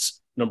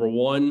 reasons. Number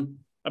one,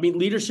 I mean,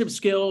 leadership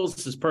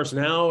skills, his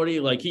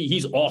personality,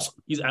 he's awesome.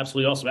 He's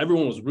absolutely awesome.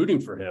 Everyone was rooting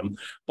for him,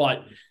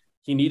 but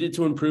he needed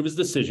to improve his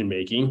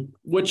decision-making,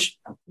 which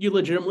you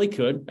legitimately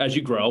could as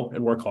you grow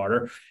and work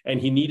harder. And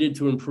he needed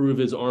to improve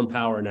his arm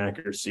power and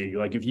accuracy.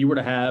 If you were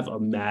to have a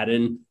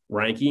Madden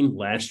ranking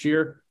last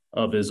year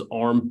of his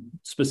arm,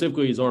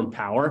 specifically his arm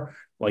power,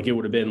 it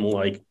would have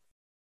been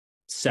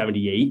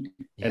 78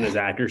 and his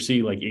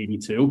accuracy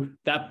 82.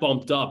 That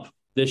bumped up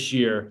this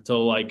year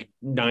to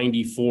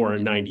 94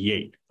 and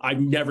 98. I've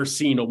never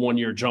seen a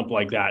 1-year jump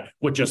like that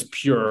with just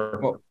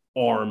pure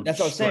arm. That's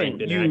what I was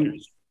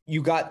saying.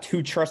 You got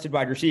 2 trusted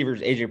wide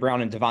receivers, AJ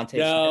Brown and Devontae.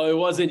 No, it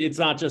wasn't. It's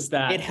not just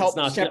that. It helps.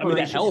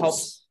 That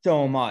helps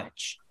so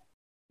much.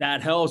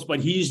 That helps, but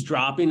he's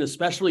dropping,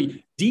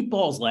 especially deep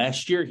balls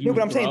last year.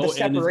 But I'm saying the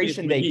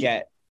separation they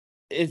get.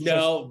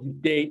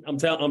 I'm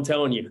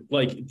telling you,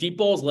 deep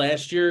balls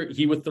last year,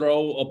 he would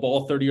throw a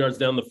ball 30 yards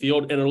down the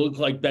field, and it looked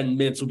like Ben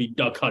Mintz would be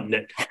duck hunting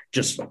it,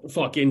 just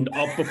fucking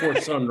up before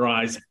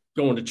sunrise,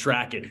 going to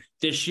track it.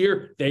 This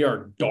year, they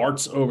are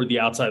darts over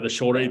the outside of the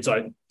shoulder. It's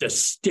a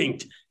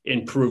distinct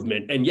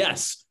improvement. And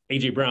yes,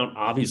 AJ Brown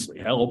obviously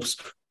helps,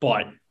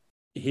 but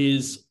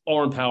his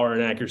arm power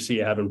and accuracy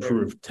have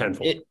improved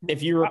tenfold.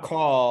 If you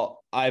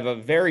recall, I have a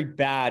very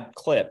bad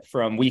clip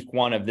from week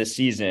 1 of this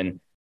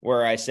season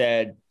where I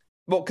said,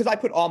 because I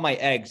put all my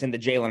eggs in the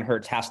Jalen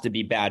Hurts has to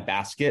be bad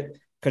basket,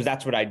 because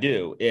that's what I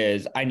do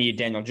is I need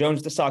Daniel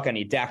Jones to suck. I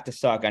need Dak to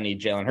suck. I need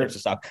Jalen Hurts to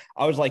suck.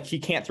 I was like, he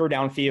can't throw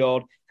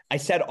downfield. I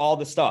said all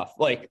the stuff.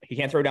 He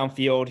can't throw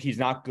downfield. He's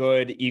not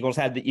good. Eagles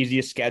had the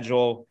easiest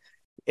schedule.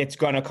 It's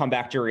going to come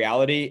back to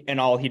reality. And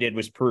all he did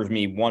was prove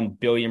me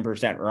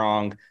 1,000,000,000%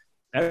 wrong.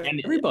 And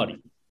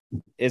everybody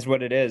is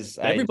what it is.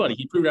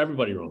 He proved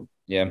everybody wrong.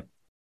 Yeah.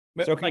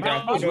 So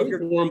if you're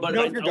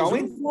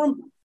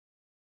going?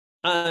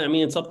 I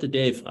mean, it's up to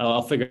Dave.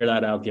 I'll figure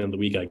that out at the end of the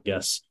week, I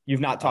guess.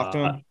 You've not talked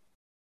to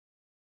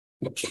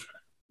him?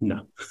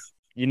 No.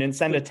 You didn't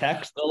send a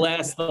text? The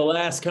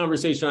last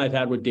conversation I've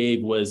had with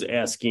Dave was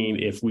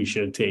asking if we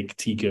should take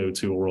Tico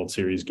to a World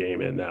Series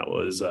game, and that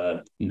was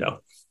no.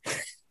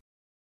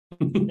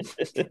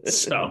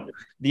 So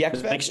the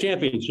next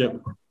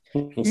championship.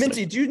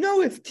 Mincy, do you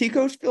know if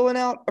Tico's filling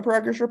out a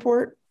progress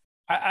report?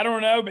 I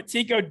don't know, but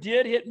Tico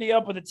did hit me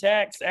up with a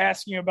text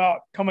asking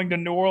about coming to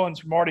New Orleans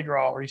for Mardi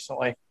Gras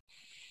recently.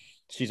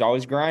 She's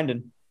always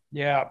grinding.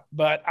 Yeah,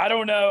 but I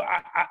don't know.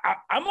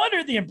 I'm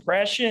under the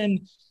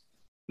impression –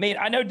 I mean,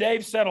 I know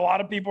Dave said a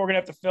lot of people are going to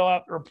have to fill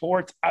out the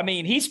reports. I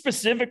mean, he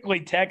specifically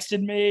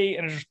texted me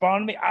and has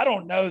responded to me. I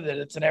don't know that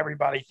it's an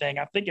everybody thing.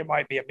 I think it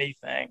might be a me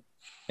thing.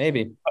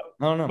 Maybe. I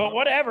don't know. But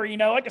whatever,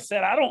 like I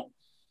said,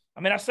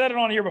 I said it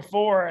on here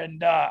before.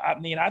 And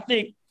I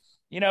think,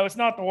 it's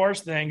not the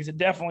worst things. It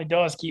definitely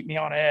does keep me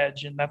on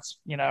edge. And that's,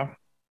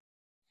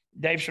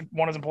 Dave should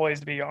want his employees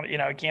to be on, he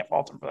can't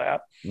fault him for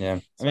that. Yeah.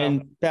 I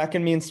mean, back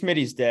in me and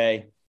Smitty's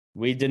day,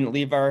 we didn't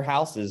leave our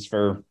houses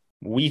for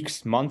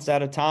weeks, months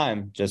at a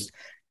time. Just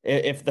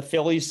if the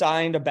Phillies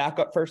signed a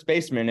backup first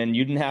baseman and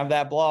you didn't have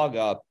that blog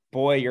up,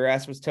 boy, your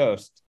ass was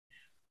toast.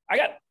 I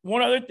got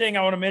one other thing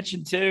I want to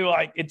mention too.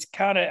 Like it's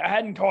kind of, I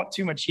hadn't caught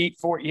too much heat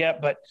for it yet,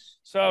 but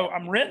so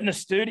I'm renting a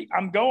studio.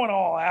 I'm going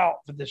all out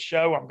for the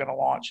show I'm going to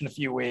launch in a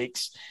few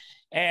weeks.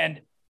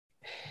 And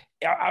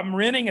I'm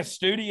renting a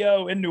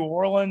studio in New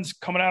Orleans,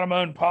 coming out of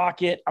my own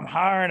pocket. I'm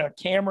hiring a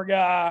camera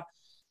guy.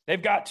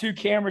 They've got 2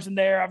 cameras in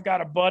there. I've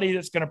got a buddy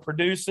that's going to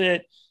produce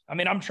it. I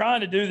mean, I'm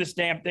trying to do this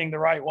damn thing the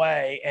right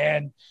way.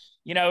 And,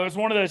 it was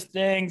one of those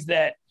things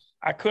that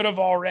I could have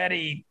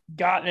already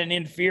gotten an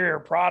inferior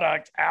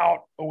product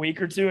out a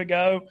week or 2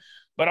 ago,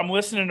 but I'm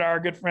listening to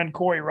our good friend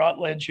Corey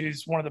Rutledge,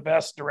 who's one of the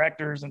best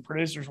directors and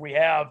producers we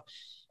have.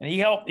 And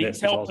he's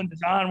helping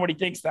design what he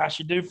thinks that I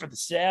should do for the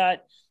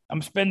set.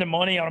 I'm spending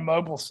money on a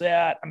mobile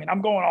set. I mean,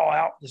 I'm going all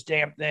out with this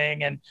damn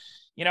thing. And,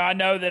 I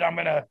know that I'm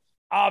going to,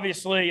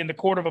 obviously, in the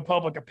court of a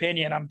public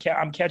opinion, I'm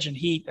catching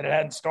heat that it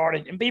hadn't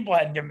started, and people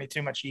hadn't given me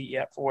too much heat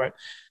yet for it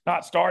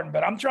not starting.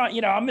 But I'm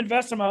trying, I'm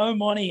investing my own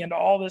money into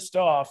all this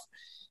stuff,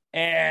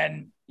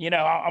 and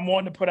I'm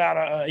wanting to put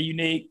out a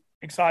unique,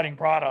 exciting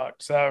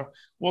product. So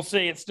we'll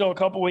see. It's still a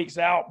couple weeks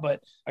out,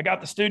 but I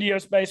got the studio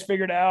space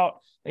figured out.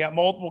 They got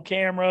multiple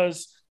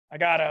cameras. I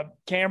got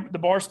the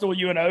Barstool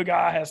UNO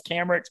guy has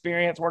camera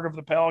experience working for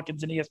the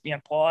Pelicans and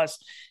ESPN Plus,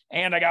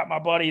 and I got my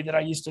buddy that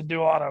I used to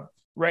do a lot of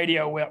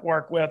radio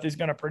work with who's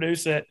going to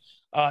produce it,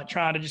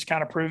 trying to just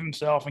kind of prove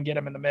himself and get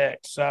him in the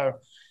mix. So,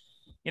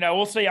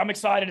 we'll see. I'm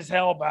excited as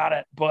hell about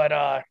it, but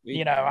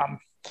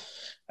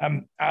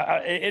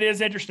it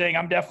is interesting.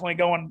 I'm definitely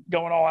going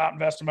all out,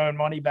 investing my own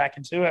money back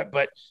into it.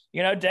 But,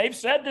 Dave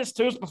said this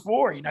to us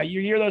before,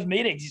 you hear those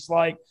meetings. He's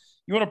like,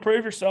 you want to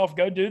prove yourself,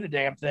 go do the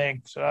damn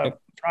thing. So I'm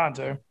trying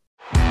to.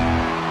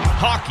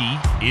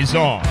 Hockey is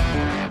on.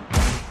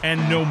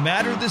 And no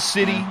matter the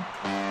city,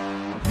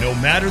 no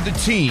matter the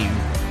team,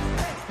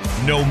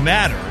 no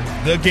matter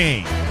the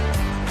game.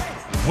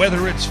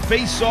 Whether it's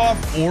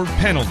face-off or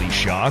penalty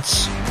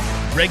shots,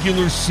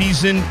 regular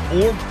season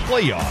or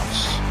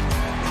playoffs,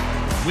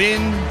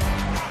 win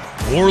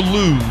or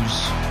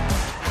lose,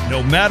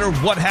 no matter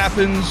what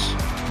happens,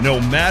 no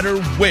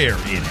matter where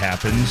it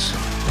happens,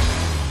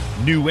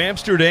 New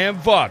Amsterdam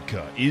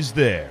Vodka is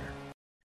there.